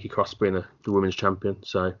imagine Nikki Cross being the women's champion.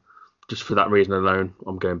 So just for that reason alone,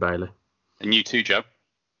 I'm going Bailey. And you too, Joe?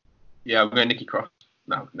 Yeah, I'm going Nikki Cross.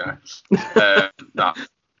 No. No.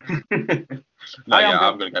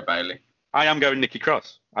 I'm going to go Bailey. I am going Nikki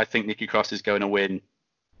Cross. I think Nikki Cross is going to win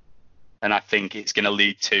and I think it's going to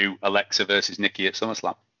lead to Alexa versus Nikki at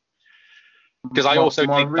SummerSlam. Because I also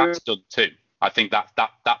think that's done too. I think that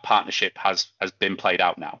partnership has been played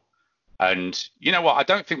out now. And you know what? I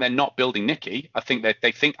don't think they're not building Nikki. I think that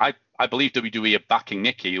they think I believe WWE are backing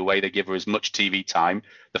Nikki the way they give her as much TV time.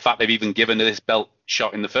 The fact they've even given her this belt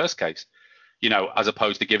shot in the first case, you know, as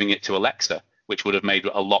opposed to giving it to Alexa, which would have made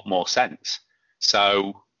a lot more sense.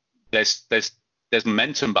 So there's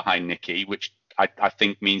momentum behind Nikki, which I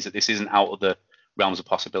think means that this isn't out of the realms of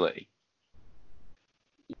possibility.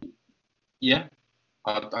 Yeah,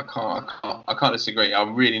 I can't disagree.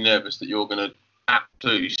 I'm really nervous that you're going to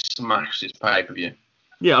absolutely smash this pay-per-view.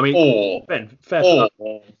 Yeah, I mean, or fair or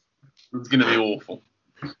play. it's going to be awful.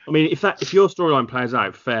 I mean, if your storyline plays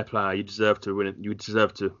out, fair play, you deserve to win it. You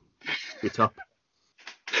deserve to be top.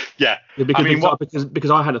 Yeah,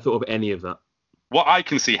 because I hadn't thought of any of that. What I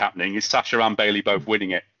can see happening is Sasha and Bayley both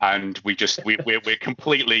winning it, and we're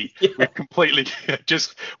completely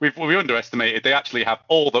we've underestimated. They actually have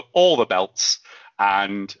all the belts,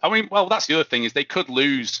 and I mean, well, that's the other thing is they could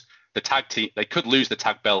lose the tag team. They could lose the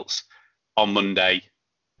tag belts on Monday,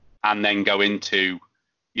 and then go into,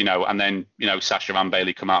 and then Sasha and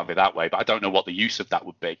Bayley come out of it that way. But I don't know what the use of that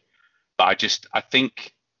would be. But I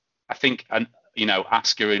think, and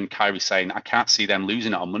Asuka and Kairi saying I can't see them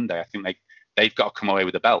losing it on Monday. I think they've got to come away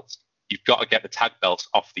with the belts. You've got to get the tag belts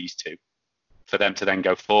off these two for them to then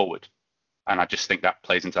go forward. And I just think that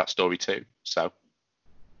plays into that story too. So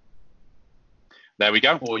there we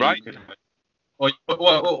go. Or the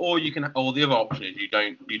other option is you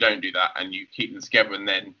don't do that and you keep them together, and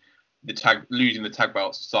then losing the tag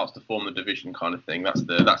belts starts to form the division kind of thing. That's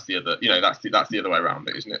the other way around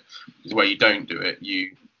it, isn't it? Is where you don't do it.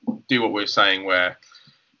 You do what we're saying, where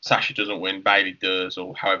Sasha doesn't win, Bayley does,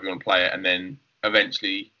 or however you want to play it, and then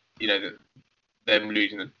eventually, them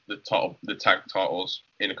losing the tag titles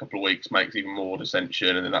in a couple of weeks makes even more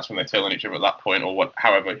dissension, and then that's when they turn on each other at that point, or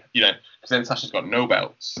however, because then Sasha's got no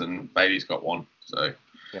belts and Bayley's got one, so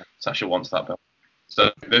yeah. Sasha wants that belt. So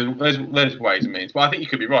there's ways and means, but I think you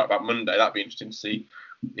could be right about Monday. That'd be interesting to see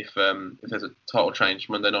if there's a title change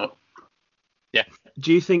Monday night. Yeah.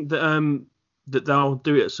 Do you think that that they'll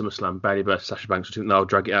do it at SummerSlam, Bayley versus Sasha Banks, or do you think they'll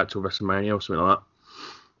drag it out to WrestleMania or something like that?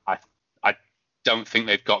 I don't think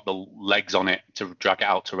they've got the legs on it to drag it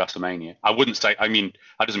out to WrestleMania. I wouldn't say. I mean,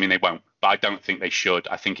 that doesn't mean they won't, but I don't think they should.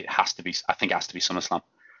 I think it has to be SummerSlam.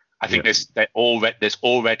 I think there's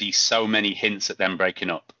already so many hints at them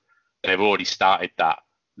breaking up. They've already started that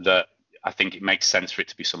I think it makes sense for it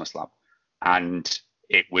to be SummerSlam, and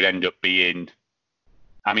it would end up being.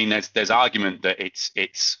 I mean, there's argument that it's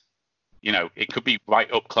it could be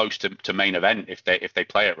right up close to main event if they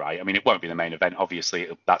play it right. I mean, it won't be the main event, obviously.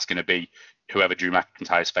 That's going to be whoever Drew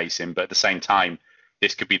McIntyre's facing. But at the same time,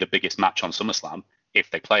 this could be the biggest match on SummerSlam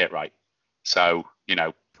if they play it right. So,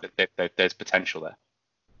 there's potential there.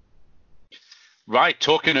 Right,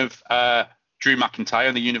 talking of Drew McIntyre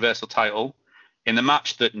and the Universal title, in the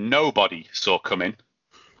match that nobody saw coming,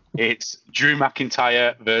 it's Drew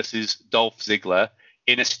McIntyre versus Dolph Ziggler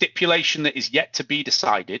in a stipulation that is yet to be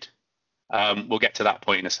decided. We'll get to that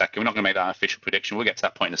point in a second. We're not going to make that an official prediction. We'll get to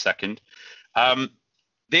that point in a second.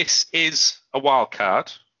 This is a wild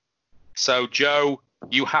card. So, Joe,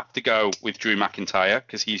 you have to go with Drew McIntyre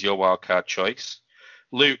because he's your wild card choice.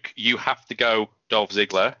 Luke, you have to go Dolph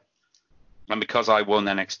Ziggler. And because I won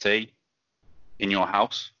NXT in your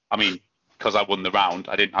house, I mean, because I won the round,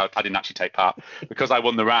 I didn't actually take part. Because I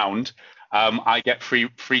won the round, I get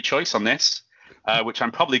free choice on this. Which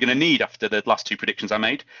I'm probably going to need after the last two predictions I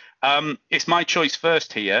made. It's my choice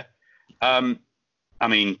first here. I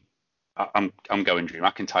mean, I'm going Drew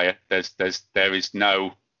McIntyre. There's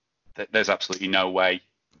absolutely no way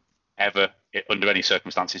ever under any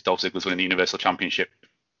circumstances Dolph Ziggler's winning the Universal Championship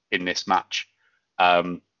in this match.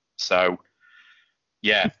 So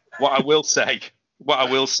yeah, what I will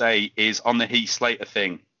say is on the Heath Slater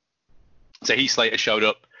thing. So Heath Slater showed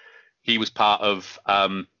up. He was part of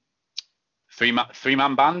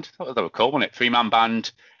three-man band. What they were called, wasn't it? Three-man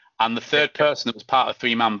band. And the third person that was part of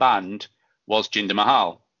three-man band was Jinder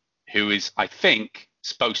Mahal, who is, I think,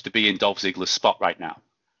 supposed to be in Dolph Ziggler's spot right now.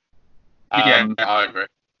 Yeah, I agree.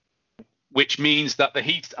 Which means that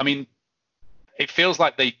it feels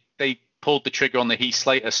like they pulled the trigger on the Heath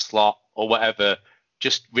Slater slot or whatever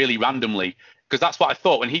just really randomly. Because that's what I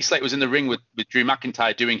thought. When Heath Slater was in the ring with Drew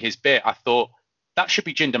McIntyre doing his bit, I thought that should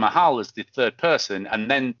be Jinder Mahal as the third person.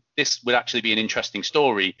 And then this would actually be an interesting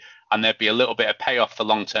story and there'd be a little bit of payoff for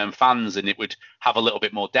long-term fans and it would have a little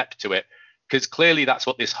bit more depth to it. Because clearly that's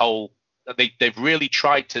what this whole... They've really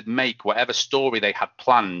tried to make whatever story they had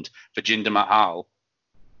planned for Jinder Mahal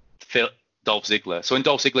Dolph Ziggler. So when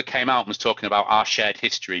Dolph Ziggler came out and was talking about our shared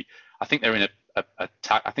history, I think they're in a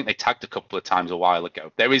tag. I think they tagged a couple of times a while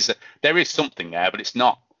ago. There is something there, but it's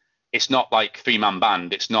not like three-man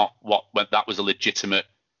band. It's not what that was a legitimate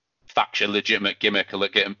faction, legitimate gimmick, a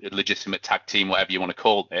legitimate tag team, whatever you want to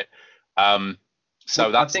call it.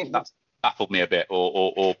 So I think that's baffled me a bit,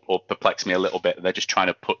 or perplexed me a little bit. They're just trying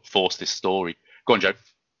to force this story. Go on, Joe.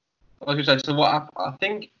 I was going to say, so what I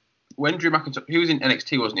think when Drew McIntyre, he was in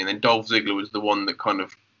NXT, wasn't he? And then Dolph Ziggler was the one that kind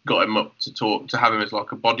of got him up to have him as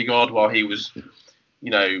like a bodyguard while he was,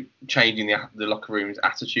 changing the locker room's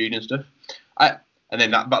attitude and stuff. And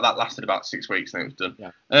then that lasted about 6 weeks, and it was done.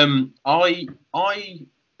 Yeah. I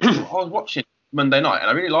was watching Monday night, and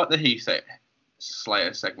I really liked the Heath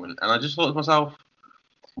Slater segment, and I just thought to myself,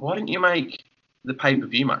 why didn't you make the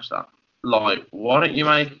pay-per-view match that? Like, why don't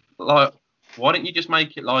you just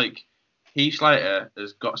make it like Heath Slater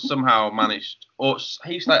has got somehow managed, or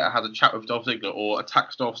Heath Slater has a chat with Dolph Ziggler, or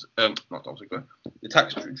attacks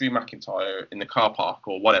attacks Drew McIntyre in the car park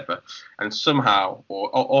or whatever, and somehow,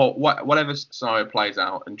 or whatever scenario plays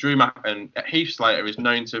out, and and Heath Slater is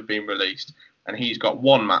known to have been released, and he's got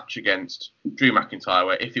one match against Drew McIntyre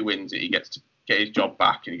where if he wins it, he gets to get his job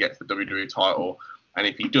back and he gets the WWE title, and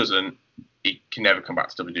if he doesn't, he can never come back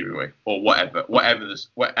to WWE or whatever.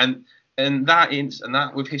 And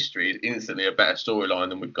that with history is instantly a better storyline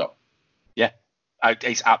than we've got. Yeah,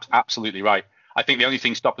 he's absolutely right. I think the only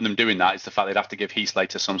thing stopping them doing that is the fact they'd have to give Heath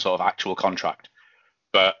Slater some sort of actual contract.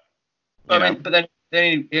 But then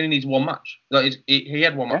he only needs one match. Like he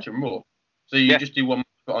had one match in Raw, so you just do one match,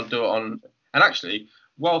 but do it on. And actually,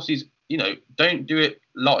 whilst he's don't do it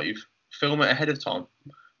live, film it ahead of time,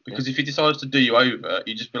 because if he decides to do you over,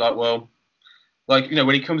 you just be like, well,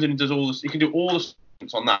 when he comes in and does all this, he can do all the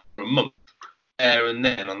stunts on that for a month, and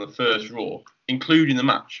then on the first Raw, including the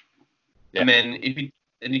match. Yeah. And then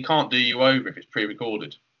he can't do you over if it's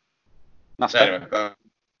pre-recorded. That's anyway, that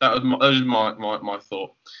was my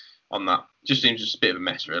thought on that. Just seems just a bit of a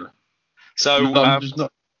mess, really. So Dolph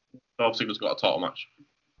Ziggler's got a title match.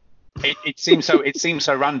 It seems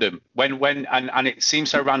so random and it seems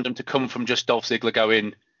so random to come from just Dolph Ziggler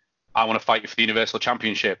going, I want to fight you for the Universal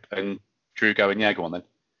Championship, and Drew going, yeah, go on then.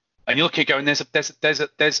 And you look at it going, there's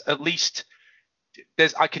at least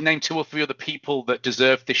I can name 2 or 3 other people that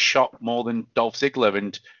deserve this shot more than Dolph Ziggler,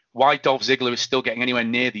 and why Dolph Ziggler is still getting anywhere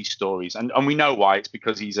near these stories, and we know why. It's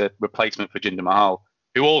because he's a replacement for Jinder Mahal,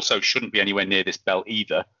 who also shouldn't be anywhere near this belt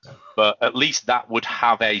either. But at least that would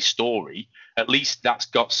have a story. At least that's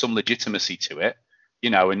got some legitimacy to it,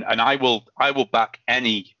 and I will back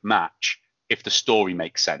any match if the story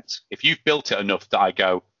makes sense. If you've built it enough that I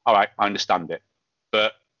go, all right, I understand it.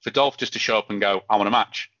 But for Dolph just to show up and go, I want a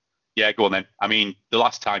match. Yeah, go on then. I mean, the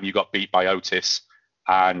last time you got beat by Otis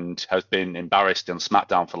and has been embarrassed on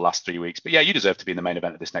SmackDown for the last 3 weeks. But yeah, you deserve to be in the main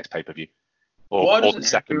event of this next pay-per-view. Or the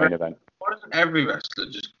second main event. Why doesn't every wrestler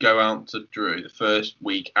just go out to Drew the first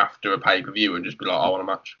week after a pay-per-view and just be like, I want a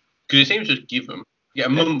match? Because it seems to just give them. You get a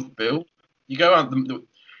month bill. You go out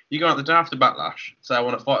the day after Backlash, say I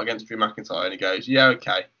want to fight against Drew McIntyre, and he goes, yeah,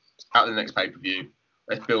 okay, out the next pay-per-view.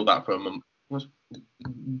 Let's build that for a month. It was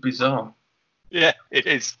bizarre. Yeah, it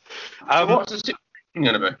is. So what's the situation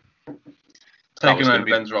going to be? Taking over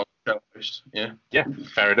Ben's role. Yeah. Yeah,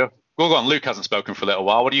 fair enough. Go on. Luke hasn't spoken for a little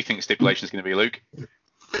while. What do you think the stipulation is going to be, Luke?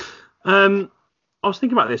 I was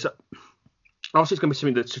thinking about this. Obviously, it's going to be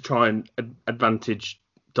something to try and advantage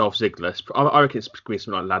Dolph Ziggler. I reckon it's going to be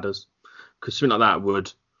something like ladders, because something like that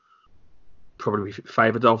would probably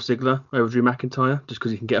favour Dolph Ziggler over Drew McIntyre, just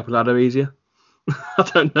because he can get up a ladder easier. I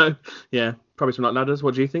don't know. Yeah, probably something like ladders.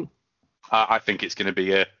 What do you think? I think it's going to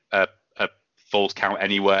be a Falls Count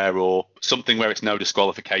Anywhere, or something where it's no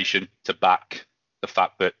disqualification to back the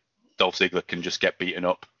fact that Dolph Ziggler can just get beaten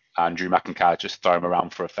up and Drew McIntyre just throw him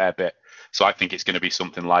around for a fair bit. So I think it's going to be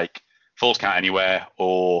something like Falls Count Anywhere,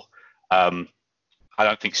 or I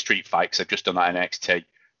don't think Street Fight, because they've just done that in NXT,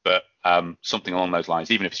 but something along those lines,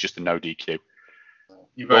 even if it's just a no DQ.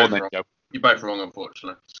 You're both wrong,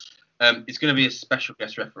 unfortunately. It's going to be a special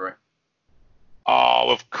guest referee. Oh,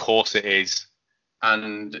 of course it is.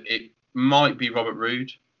 And it might be Robert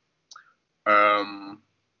Roode.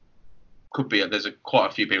 Could be. There's quite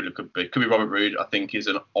a few people it could be. Could be Robert Roode, I think, is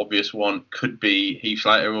an obvious one. Could be Heath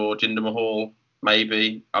Slater or Jinder Mahal,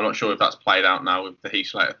 maybe. I'm not sure if that's played out now with the Heath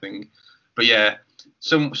Slater thing. But yeah,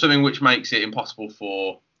 something which makes it impossible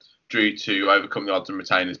for Drew to overcome the odds and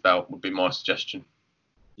retain his belt would be my suggestion.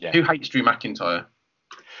 Yeah. Who hates Drew McIntyre?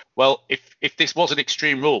 Well, if this wasn't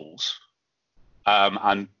Extreme Rules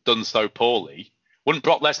and done so poorly, wouldn't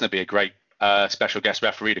Brock Lesnar be a great special guest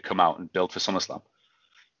referee to come out and build for SummerSlam?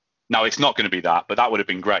 Now, it's not going to be that, but that would have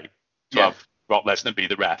been great. to have Brock Lesnar be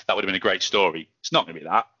the ref. That would have been a great story. It's not going to be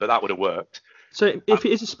that, but that would have worked. So if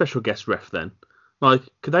it is a special guest ref, then like,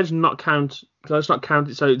 could they just not count? Could I just not count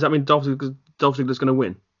it? So does that mean Dolph Ziggler's going to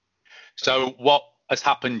win? So what has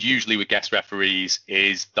happened usually with guest referees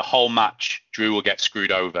is the whole match, Drew will get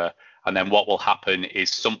screwed over, and then what will happen is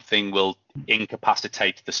something will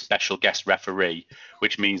incapacitate the special guest referee,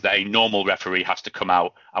 which means that a normal referee has to come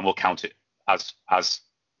out and will count it as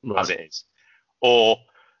it is. Or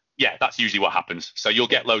yeah, that's usually what happens. So you'll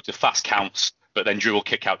get loads of fast counts, but then Drew will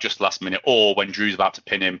kick out just last minute, or when Drew's about to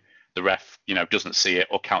pin him, the ref, doesn't see it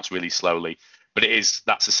or counts really slowly. But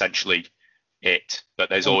that's essentially it. But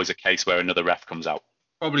there's always a case where another ref comes out.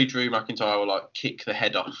 Probably Drew McIntyre will like kick the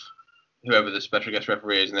head off whoever the special guest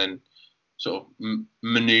referee is, and then sort of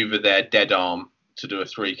maneuver their dead arm to do a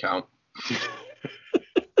 3 count.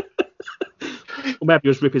 Or maybe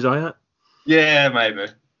just rip his eye out. Yeah, maybe.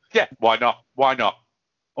 Yeah, why not? Why not?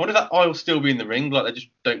 I wonder if that eye will still be in the ring, like they just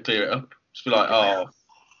don't clear it up. Just be like, oh.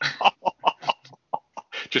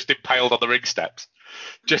 Just impaled on the ring steps.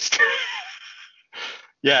 Just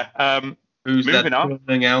yeah. Who's moving that on?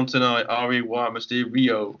 running out tonight? R.E.Y.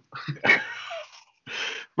 Mysterio.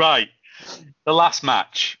 Right. The last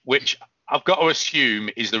match, which I've got to assume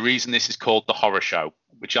is the reason this is called the Horror Show,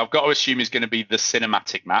 which I've got to assume is going to be the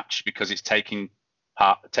cinematic match because it's taking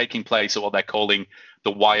place at what they're calling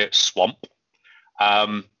the Wyatt Swamp.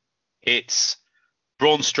 It's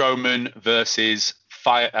Braun Strowman versus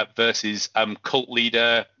cult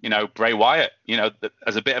leader, Bray Wyatt.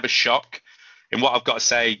 As a bit of a shock. And what I've got to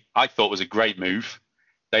say, I thought was a great move.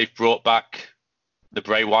 They've brought back the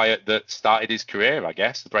Bray Wyatt that started his career, I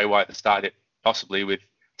guess. The Bray Wyatt that started it possibly with, I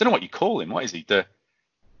don't know what you call him. What is he? The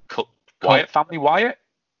Wyatt family Wyatt?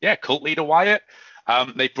 Yeah, cult leader Wyatt.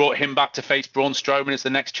 They brought him back to face Braun Strowman as the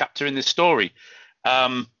next chapter in this story.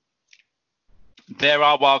 There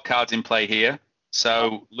are wild cards in play here.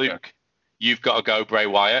 So, Luke, you've got to go Bray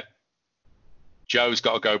Wyatt. Joe's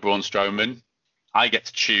got to go Braun Strowman. I get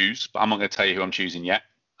to choose, but I'm not going to tell you who I'm choosing yet.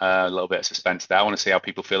 A little bit of suspense there. I want to see how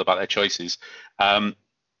people feel about their choices.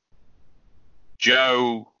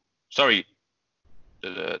 Joe,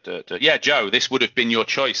 this would have been your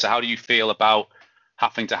choice. So how do you feel about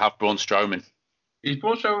having to have Braun Strowman? Is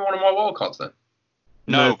Braun Strowman one of my wild cards then?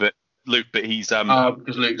 No, but Luke, he's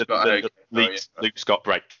because Luke's got Luke's got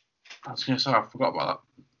Bray. I was going to say I forgot about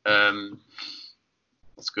that.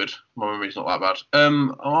 That's good. My memory's not that bad.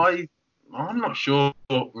 I'm not sure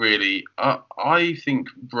really. I think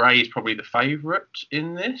Bray is probably the favourite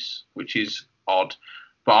in this, which is odd.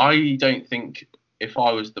 But I don't think if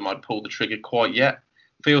I was them, I'd pull the trigger quite yet.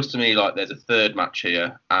 Feels to me like there's a third match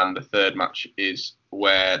here, and the third match is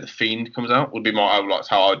where the Fiend comes out. That's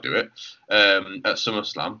how I'd do it at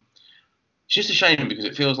SummerSlam. It's just a shame because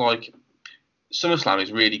it feels like SummerSlam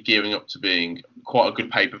is really gearing up to being quite a good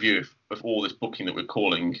pay-per-view if all this booking that we're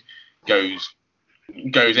calling goes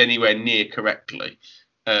anywhere near correctly.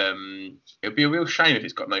 It'd be a real shame if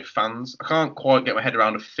it's got no fans. I can't quite get my head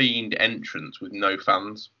around a Fiend entrance with no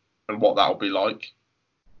fans and what that'll be like.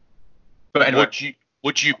 But anyway,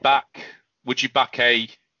 would you back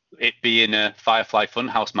it being a Firefly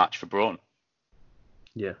Funhouse match for Braun?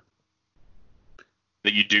 Yeah.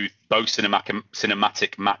 That you do both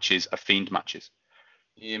cinematic matches are Fiend matches.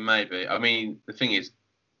 Yeah, maybe. I mean, the thing is,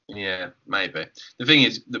 yeah, maybe. The thing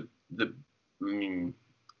is,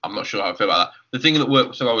 I'm not sure how I feel about that. The thing that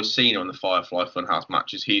worked so I was seeing on the Firefly Funhouse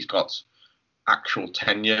matches, he's got actual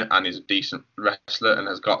tenure and is a decent wrestler and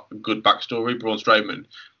has got a good backstory. Braun Strowman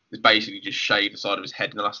has basically just shaved the side of his head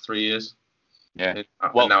in the last 3 years. Yeah.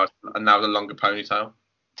 And now a longer ponytail.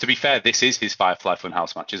 To be fair, this is his Firefly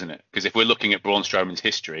Funhouse match, isn't it? Because if we're looking at Braun Strowman's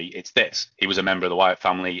history, it's this. He was a member of the Wyatt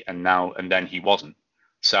family, and then he wasn't.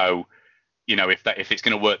 So, if it's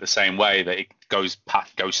going to work the same way that it goes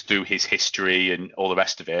through his history and all the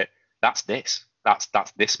rest of it, that's this. That's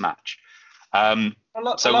this match. I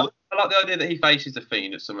like the idea that he faces the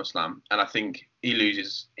Fiend at SummerSlam, and I think he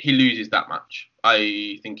loses that match.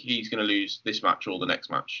 I think he's going to lose this match or the next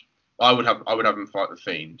match. I would have him fight the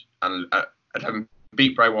Fiend, and I'd have him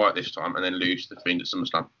beat Bray Wyatt this time, and then lose the Fiend at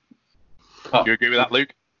SummerSlam. Do you agree with that,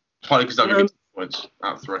 Luke? Partly because that'll give me points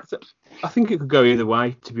out of 3. I think it could go either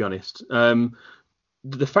way, to be honest.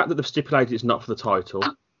 The fact that they've stipulated it's not for the title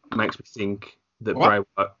makes me think that Bray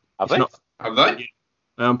Wyatt. Have they?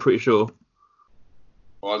 I'm pretty sure.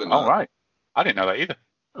 Well, I didn't know. Oh, right. I didn't know that either.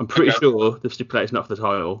 I'm pretty sure they've stipulated it's not for the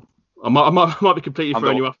title. I might be completely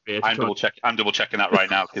throwing you off here. I'm double checking that right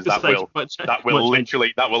now because that will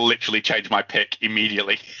literally change my pick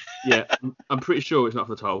immediately. Yeah, I'm pretty sure it's not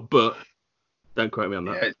for the title, but don't quote me on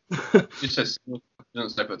that. Yeah, it just says it doesn't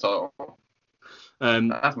say for the title.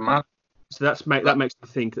 That's mad. So that makes me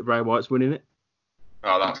think that Bray Wyatt's winning it,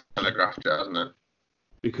 Oh, that's telegraphed, it, hasn't it?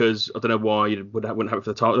 because I don't know why you wouldn't have it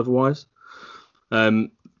for the title otherwise.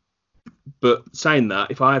 But saying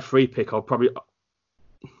that, if I had free pick, I'll probably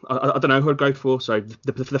I don't know who I'd go for. So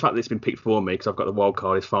the fact that it's been picked for me because I've got the wild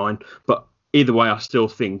card is fine. But either way, I still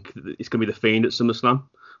think that it's going to be the Fiend at SummerSlam,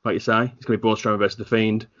 like you say. It's going to be Braun Strowman versus the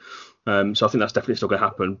Fiend. So I think that's definitely still going to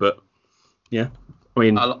happen. But yeah, I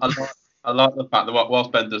mean, I like the fact that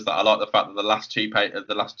whilst Ben does that, I like the fact that the last two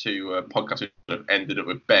podcasts have ended up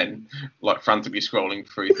with Ben like frantically scrolling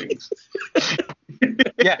through things.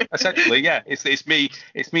 Yeah, essentially, yeah. It's me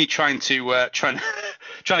trying to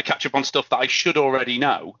catch up on stuff that I should already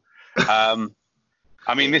know. I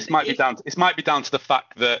mean, this might be down to the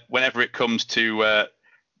fact that whenever it comes to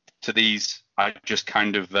these, I just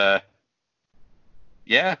kind of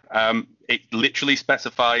it literally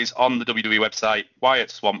specifies on the WWE website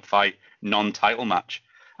Wyatt Swamp fight non-title match.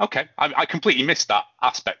 Okay, I completely missed that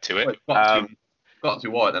aspect to it. Got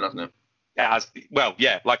to Wyatt then, hasn't it?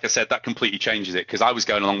 Yeah, like I said, that completely changes it because I was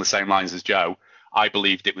going along the same lines as Joe. I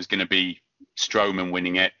believed it was going to be Strowman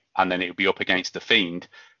winning it, and then it would be up against the Fiend.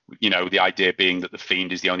 You know, the idea being that the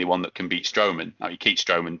Fiend is the only one that can beat Strowman. Now, you keep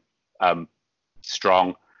Strowman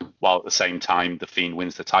strong, while at the same time the Fiend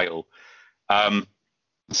wins the title.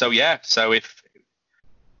 So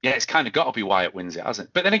it's kind of got to be Wyatt wins it, hasn't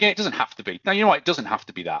it? But then again, it doesn't have to be. Now, you know what? It doesn't have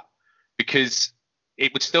to be that, because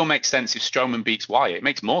it would still make sense if Strowman beats Wyatt. It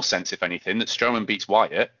makes more sense, if anything, that Strowman beats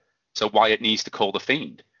Wyatt, so Wyatt needs to call the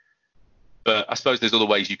Fiend. But I suppose there's other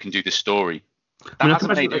ways you can do this story. That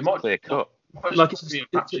hasn't made it clear cut. Like it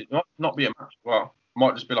might not be a match. Well, it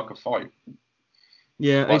might just be like a fight.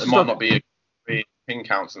 Yeah, it might not be a pin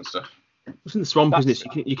counts and stuff. It's in the swamp,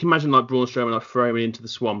 isn't it? You can imagine like Braun Strowman like throwing him into the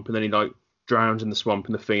swamp, and then he like drowns in the swamp,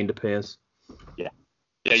 and the Fiend appears. Yeah,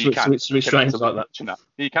 you can. It's strange like that.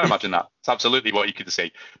 You can imagine that. It's absolutely what you could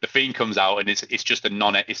see. The Fiend comes out, and it's just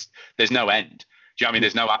a there's no end. Do you know what I mean?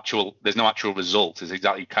 There's no actual result. Is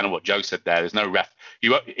exactly kind of what Joe said there. There's no ref.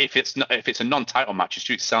 If it's a non-title match, as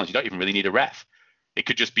true as it sounds, you don't even really need a ref. It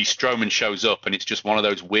could just be Strowman shows up, and it's just one of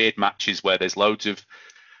those weird matches where there's loads of,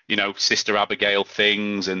 Sister Abigail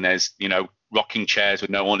things, and there's, rocking chairs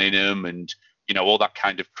with no one in them, and all that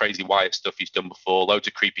kind of crazy Wyatt stuff he's done before. Loads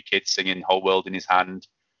of creepy kids singing "Whole World in His Hand,"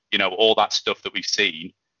 all that stuff that we've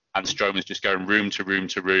seen. And Strowman's just going room to room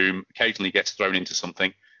to room. Occasionally gets thrown into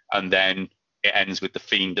something, and then it ends with the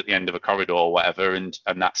Fiend at the end of a corridor or whatever, and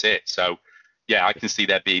that's it. So, yeah, I can see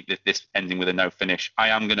there be this ending with a no finish. I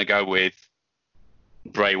am going to go with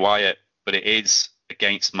Bray Wyatt, but it is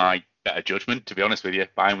against my better judgment, to be honest with you.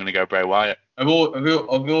 But I'm going to go Bray Wyatt. Of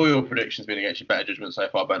all your predictions being against your better judgment so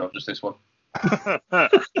far, Ben, or just this one?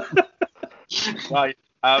 Right.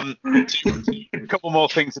 A couple more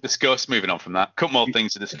things to discuss. Moving on from that, couple more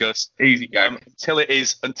things to discuss. Easy game. Until it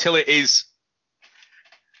is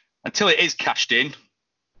cashed in,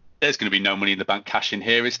 there's going to be no Money in the Bank cash in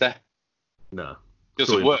here, is there? No.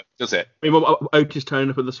 Doesn't work, does it? I mean, Otis turning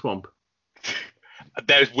up at the swamp.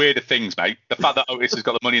 There's weirder things, mate. The fact that Otis has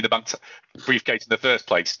got the Money in the Bank briefcase in the first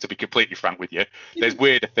place, to be completely frank with you, there's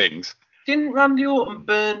weirder things. Didn't Randy Orton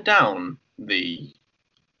burn down the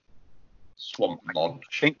Swamp Lodge?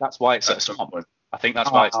 I think that's why it's at a swamp. I think that's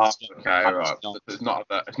why it's at a swamp. Okay, right. It's not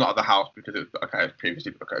at the house because it's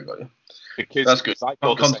previously. Okay, got you. Because that's good. I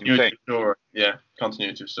thought the same thing. Story. Yeah,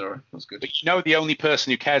 continuity of story. That's good. But the only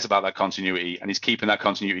person who cares about that continuity and is keeping that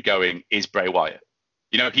continuity going is Bray Wyatt.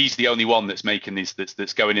 He's the only one that's making these,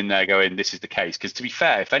 that's going in there going, this is the case. Because to be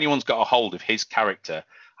fair, if anyone's got a hold of his character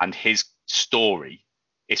and his story,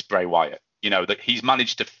 it's Bray Wyatt. That he's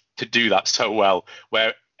managed to do that so well,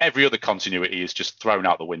 where every other continuity is just thrown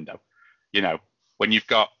out the window. When you've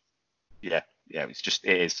got, it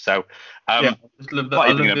is. So, I just love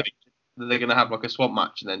that. They're going to have like a swamp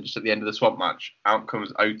match, and then just at the end of the swamp match, out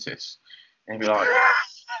comes Otis, and be like,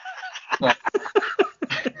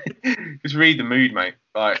 just read the mood, mate.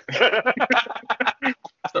 Like,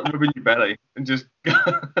 stop rubbing your belly and just.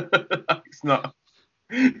 It's not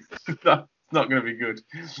going to be good.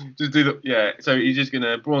 Just do the So he's just going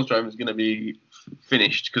to. Braun Strowman's going to be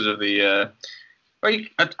finished because of the.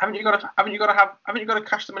 Haven't you got to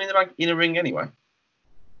cash the Money in the Bank in a ring anyway?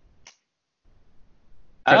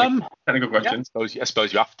 Technical question. Yeah, I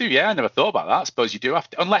suppose you have to. Yeah, I never thought about that. I suppose you do have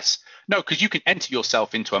to, because you can enter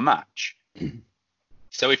yourself into a match.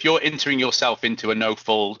 So if you're entering yourself into a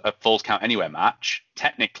falls count anywhere match,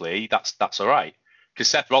 technically that's all right. Because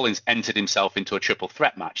Seth Rollins entered himself into a triple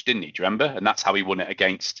threat match, didn't he? Do you remember? And that's how he won it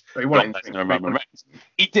against Brock Lesnar and Roman Reigns.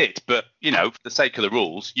 He did, but for the sake of the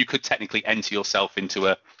rules, you could technically enter yourself into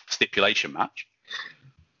a stipulation match.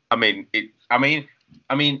 I mean,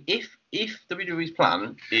 if if WWE's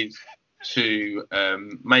plan is to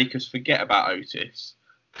make us forget about Otis,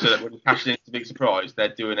 so that when we cash in, it's a big surprise,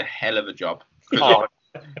 they're doing a hell of a job.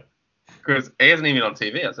 Because he hasn't even been on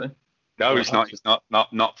TV, has he? No, he's not. He's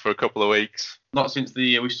not for a couple of weeks. Not since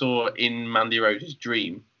the we saw in Mandy Rose's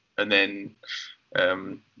Dream, and then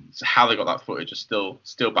so how they got that footage just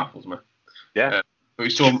still baffles me. Yeah. But we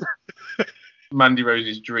saw Mandy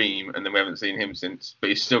Rose's Dream, and then we haven't seen him since. But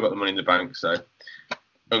he's still got the Money in the Bank, so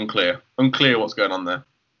unclear what's going on there.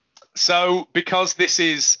 So, because this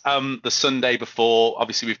is the Sunday before,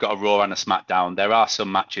 obviously we've got a Raw and a SmackDown. There are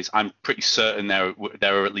some matches. I'm pretty certain there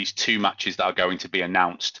are at least 2 matches that are going to be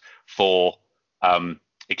announced for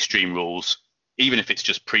Extreme Rules, even if it's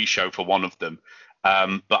just pre-show for one of them.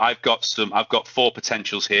 But I've got 4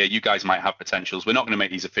 potentials here. You guys might have potentials. We're not going to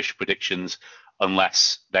make these official predictions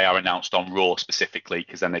unless they are announced on Raw specifically,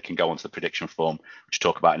 because then they can go onto the prediction form, which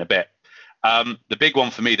we'll talk about in a bit. The big one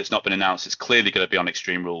for me that's not been announced, it's clearly going to be on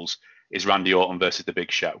Extreme Rules, is Randy Orton versus The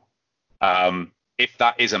Big Show. If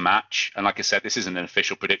that is a match, and like I said, this isn't an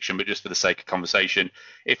official prediction, but just for the sake of conversation,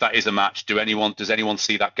 if that is a match, does anyone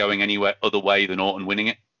see that going anywhere other way than Orton winning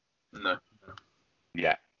it? No.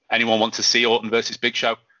 Yeah. Anyone want to see Orton versus Big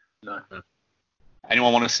Show? No.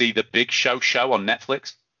 Anyone want to see the Big Show on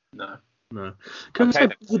Netflix? No. Can I say,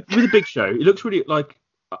 with The Big Show, it looks really like,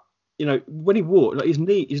 when he walks, like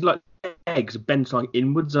his legs bent like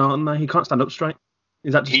inwards, aren't they? He can't stand up straight.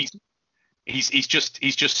 Is that just... He's just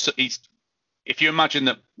if you imagine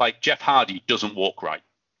that, like, Jeff Hardy doesn't walk right,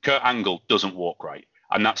 Kurt Angle doesn't walk right,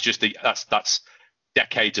 and that's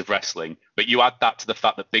decades of wrestling. But you add that to the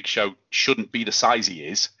fact that Big Show shouldn't be the size he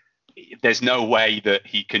is. There's no way that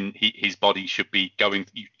his body should be going.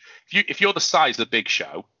 If you're the size of the Big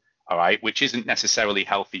Show, all right, which isn't necessarily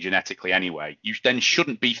healthy genetically anyway, you then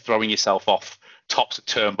shouldn't be throwing yourself off tops of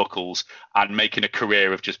turnbuckles and making a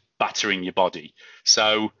career of just battering your body.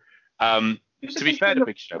 So, to be fair to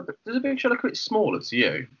Big Show, does a Big Show look a bit smaller to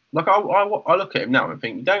you? Like I look at him now and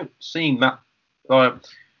think you don't seem that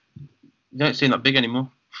big anymore.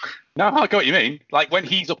 No, I get what you mean. Like when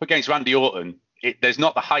he's up against Randy Orton, there's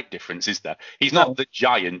not the height difference, is there? He's not the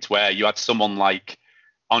giant where you had someone like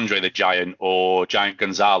Andre the Giant or Giant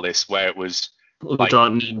Gonzalez, where it was or the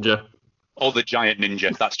Giant Ninja. Or the Giant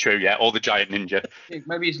Ninja. That's true, yeah. Or the Giant Ninja.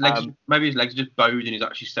 Maybe his legs are just bowed and he's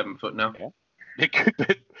actually 7 foot now. Yeah. It could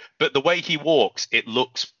be, but the way he walks, it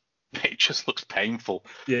just looks painful.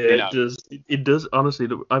 Yeah, it does. Honestly,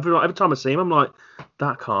 every time I see him, I'm like,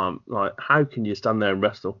 that can't. Like, how can you stand there and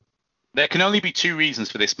wrestle? There can only be 2 reasons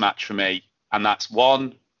for this match for me, and that's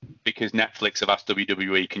one, because Netflix have asked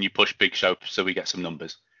WWE, can you push Big Show so we get some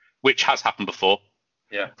numbers, which has happened before.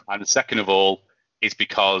 Yeah. And the second of all is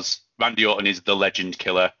because Randy Orton is the legend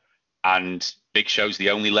killer, and Big Show's the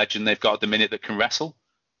only legend they've got at the minute that can wrestle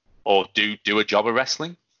or do a job of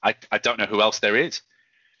wrestling. I don't know who else there is.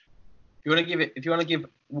 If you want to give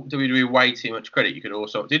WWE way too much credit, you could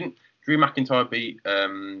also didn't Drew McIntyre beat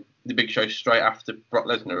the Big Show straight after Brock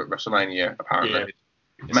Lesnar at WrestleMania? Apparently,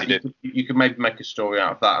 yeah. You could maybe make a story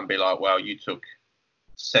out of that and be like, well, you took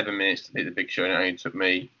 7 minutes to beat the Big Show, and it only took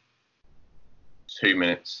me 2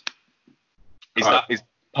 minutes. As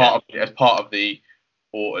part of the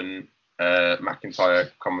Orton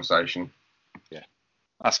McIntyre conversation? Yeah,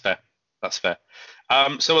 that's fair.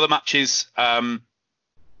 So other matches.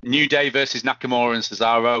 New Day versus Nakamura and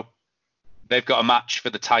Cesaro. They've got a match for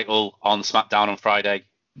the title on SmackDown on Friday.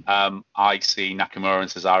 I see Nakamura and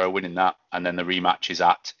Cesaro winning that, and then the rematch is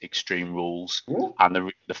at Extreme Rules. Ooh.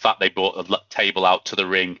 And the fact they brought a table out to the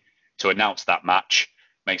ring to announce that match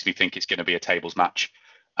makes me think it's going to be a tables match.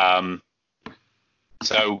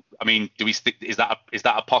 So, I mean, is that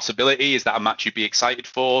a possibility? Is that a match you'd be excited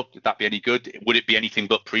for? Would that be any good? Would it be anything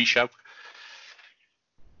but pre-show?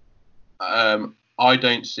 I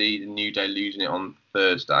don't see the New Day losing it on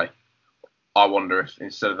Thursday. I wonder if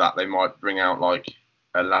instead of that they might bring out like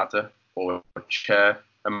a ladder or a chair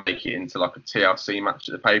and make it into like a TLC match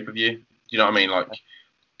at the pay-per-view. Do you know what I mean? Like,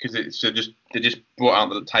 because they just brought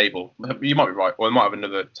out the table. You might be right, or they might have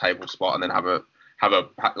another table spot and then have a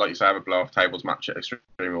like you say, have a blow-off tables match at Extreme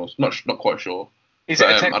Rules. Not quite sure. Is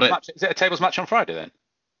it a tables match on Friday then?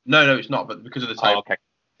 No, it's not. But because of the table, okay.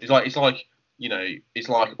 It's like it's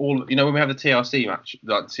like all when we have the TLC match,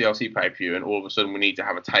 like the TLC pay-per-view, and all of a sudden we need to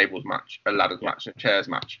have a tables match, a ladders match, a chairs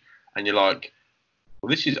match, and you're like,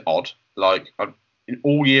 well, this is odd. Like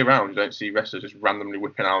all year round, you don't see wrestlers just randomly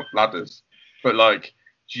whipping out ladders, but like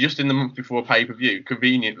just in the month before pay-per-view,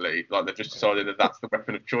 conveniently, like they've just decided that that's the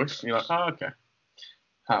weapon of choice. And you're like, oh, okay,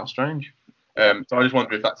 how strange. So I just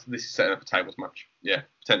wonder if this is setting up a tables match. Yeah,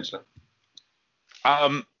 potentially.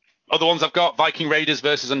 Other ones I've got: Viking Raiders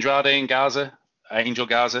versus Andrade and Garza, Angel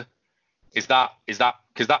Garza. Is that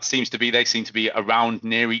because that they seem to be around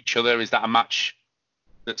near each other? Is that a match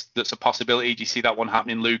that's a possibility? Do you see that one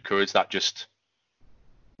happening, Luke, or is that just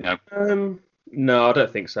No, I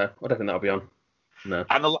don't think so. I don't think that'll be on. No.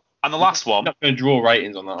 And the last one. You're not going to draw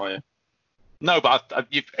ratings on that, are you? No, but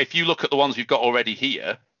if you look at the ones we've got already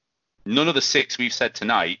here, none of the 6 we've said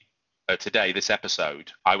tonight, today, this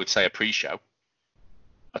episode, I would say a pre-show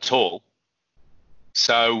at all.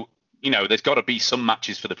 So, there's got to be some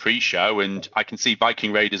matches for the pre-show, and I can see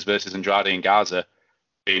Viking Raiders versus Andrade and Garza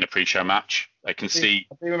being a pre-show match. I can see.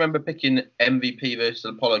 I do remember picking MVP versus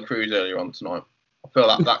Apollo Crews earlier on tonight. I feel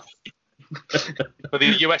like that. for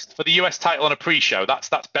the US title on a pre-show, that's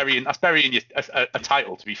burying a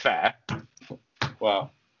title. To be fair.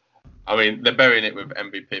 Well, I mean, they're burying it with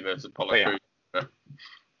MVP versus Apollo Crews.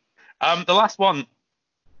 The last one,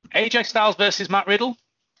 AJ Styles versus Matt Riddle.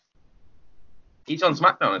 He's on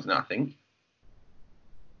SmackDown, isn't it? I think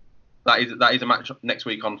that is a match next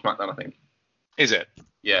week on SmackDown. I think. Is it?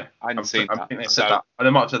 Yeah, I hadn't seen that. I think they said that.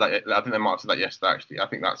 They might have said that. I think they might have said that yesterday. Actually, I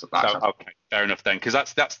think that's okay. Fair enough then, because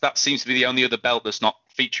that seems to be the only other belt that's not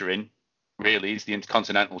featuring. Really, is the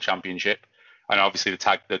Intercontinental Championship, and obviously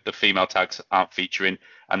the female tags aren't featuring,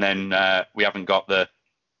 and then we haven't got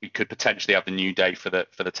we could potentially have the New Day for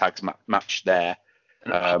the tags match there.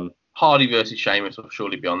 Hardy versus Sheamus will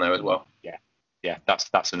surely be on there as well. Yeah,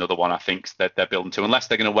 that's another one I think that they're building to, unless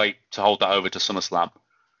they're going to wait to hold that over to SummerSlam.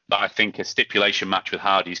 But I think a stipulation match with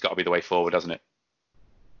Hardy's got to be the way forward, hasn't it?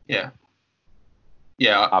 Yeah.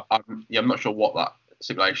 I'm not sure what that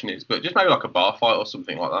stipulation is, but just maybe like a bar fight or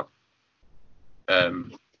something like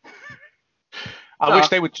that. I wish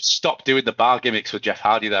they would just stop doing the bar gimmicks with Jeff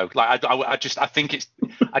Hardy though. Like I just think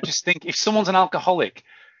if someone's an alcoholic,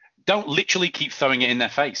 don't literally keep throwing it in their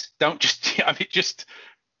face. Don't just.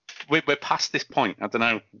 We're past this point. I don't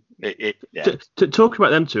know. Talking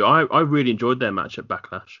about them two, I really enjoyed their match at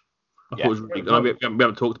Backlash. I thought it was really good. We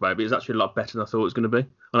haven't talked about it, but it's actually a lot better than I thought it was going to be.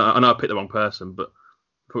 I know I picked the wrong person, but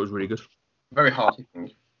I thought it was really good. Very hard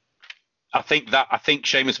hitting. I think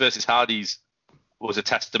Sheamus versus Hardy's was a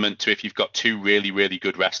testament to if you've got 2 really, really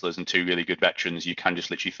good wrestlers and 2 really good veterans, you can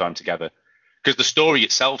just literally throw them together. Because the story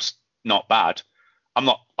itself's not bad. I'm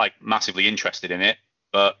not massively interested in it,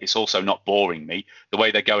 but it's also not boring me. The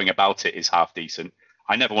way they're going about it is half decent.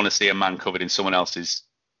 I never want to see a man covered in someone else's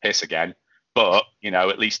piss again, but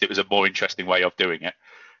at least it was a more interesting way of doing it.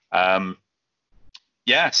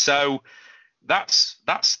 So that's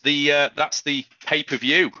the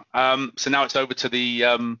pay-per-view. So now it's over to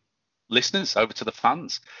the listeners, over to the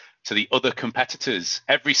fans, to the other competitors.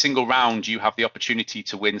 Every single round, you have the opportunity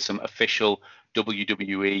to win some official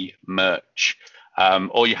WWE merch.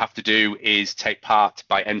 All you have to do is take part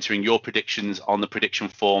by entering your predictions on the prediction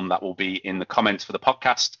form that will be in the comments for the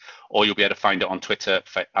podcast, or you'll be able to find it on Twitter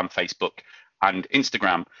and Facebook and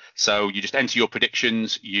Instagram. So you just enter your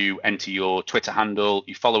predictions, you enter your Twitter handle,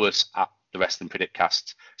 you follow us at the Wrestling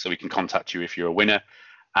Predictcast so we can contact you if you're a winner.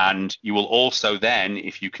 And you will also then,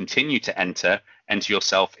 if you continue to enter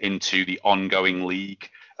yourself into the ongoing league,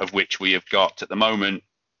 of which we have got at the moment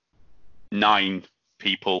 9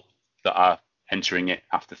 people that are entering it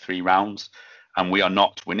after 3 rounds, and we are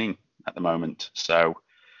not winning at the moment. So,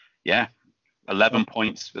 11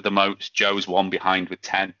 points at the most. Joe's 1 behind with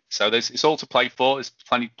 10. So it's all to play for. There's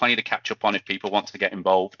plenty to catch up on if people want to get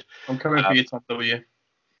involved. I'm coming for you, Tom W.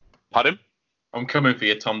 Pardon? I'm coming for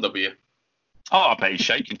you, Tom W. Oh, I bet he's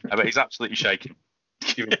shaking. I bet he's absolutely shaking.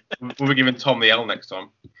 We'll be giving Tom the L next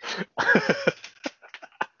time.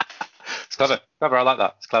 It's clever. I like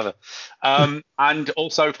that. It's clever. And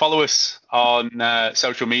also follow us on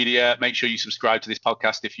social media. Make sure you subscribe to this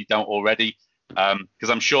podcast if you don't already, because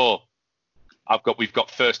I'm sure we've got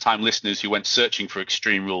first-time listeners who went searching for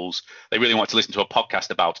Extreme Rules. They really want to listen to a podcast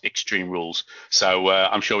about Extreme Rules. So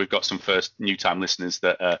I'm sure we've got some first new-time listeners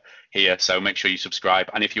that are here. So make sure you subscribe.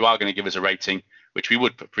 And if you are going to give us a rating, which we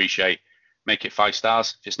would appreciate, make it 5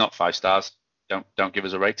 stars. If it's not 5 stars, don't give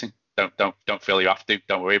us a rating. Don't feel you have to.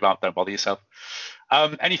 Don't worry about it. Don't bother yourself.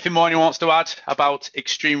 Anything more anyone wants to add about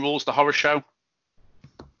Extreme Rules, the horror show?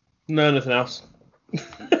 No, nothing else.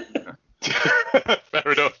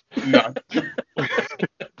 Fair enough. No.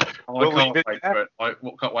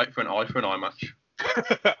 Can't wait for an eye for an eye match.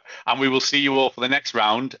 And we will see you all for the next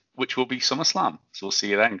round, which will be SummerSlam. So we'll see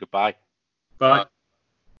you then. Goodbye. Bye.